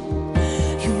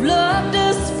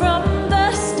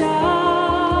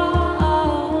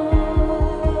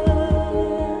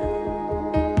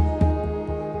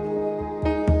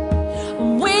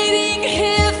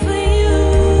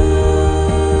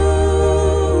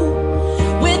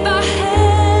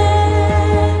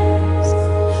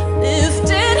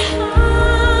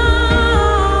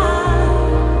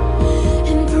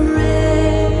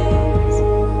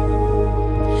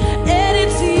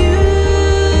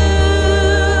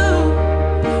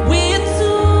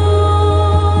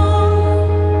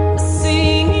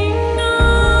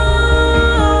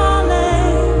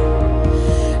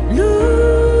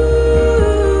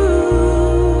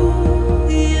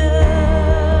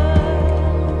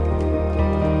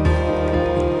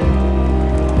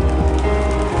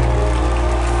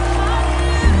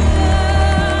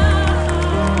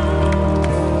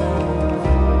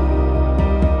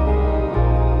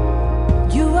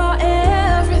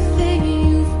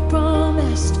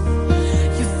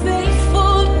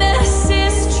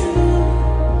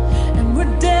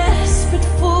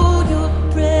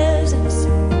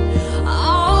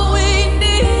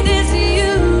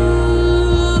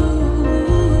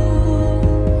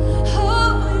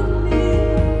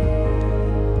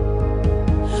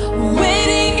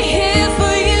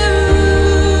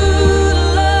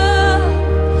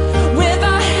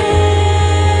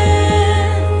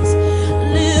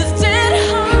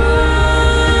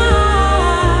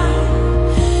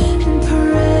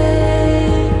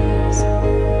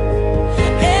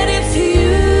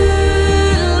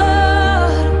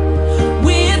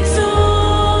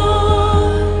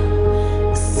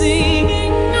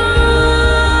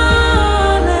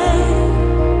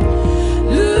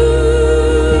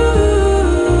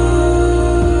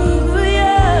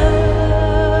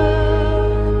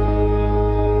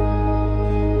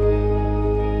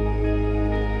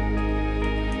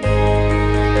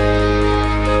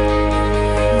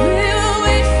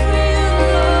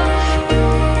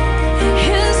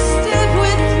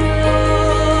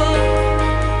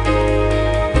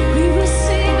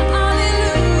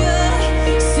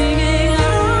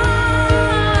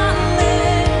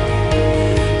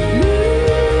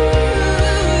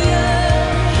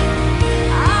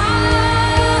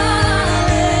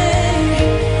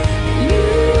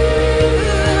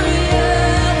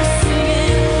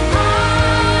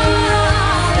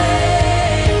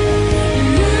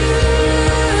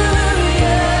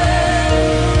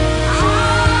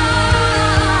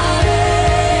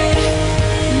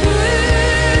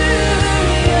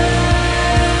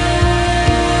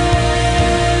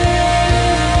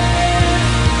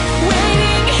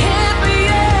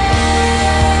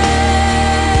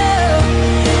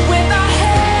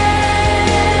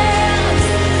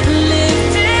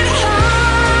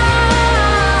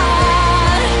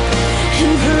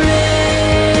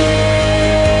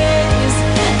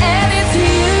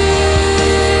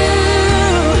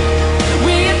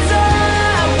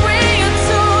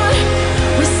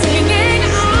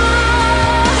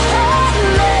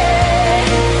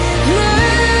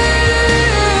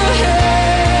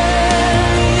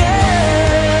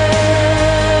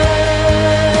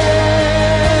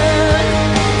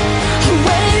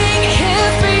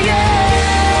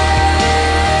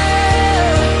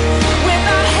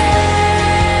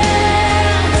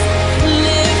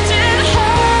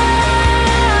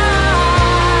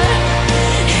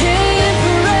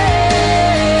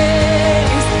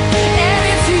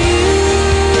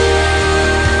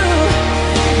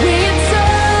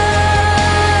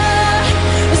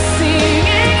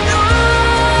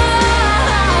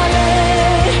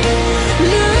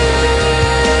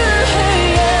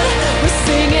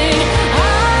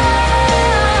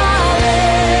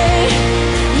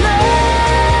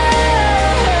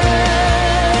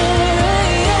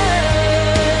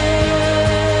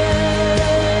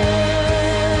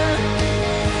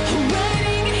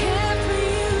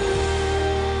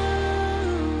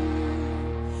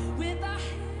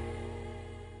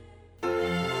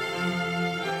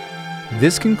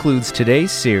 This concludes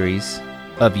today's series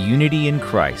of Unity in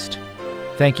Christ.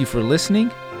 Thank you for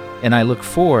listening, and I look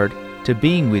forward to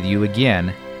being with you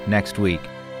again next week.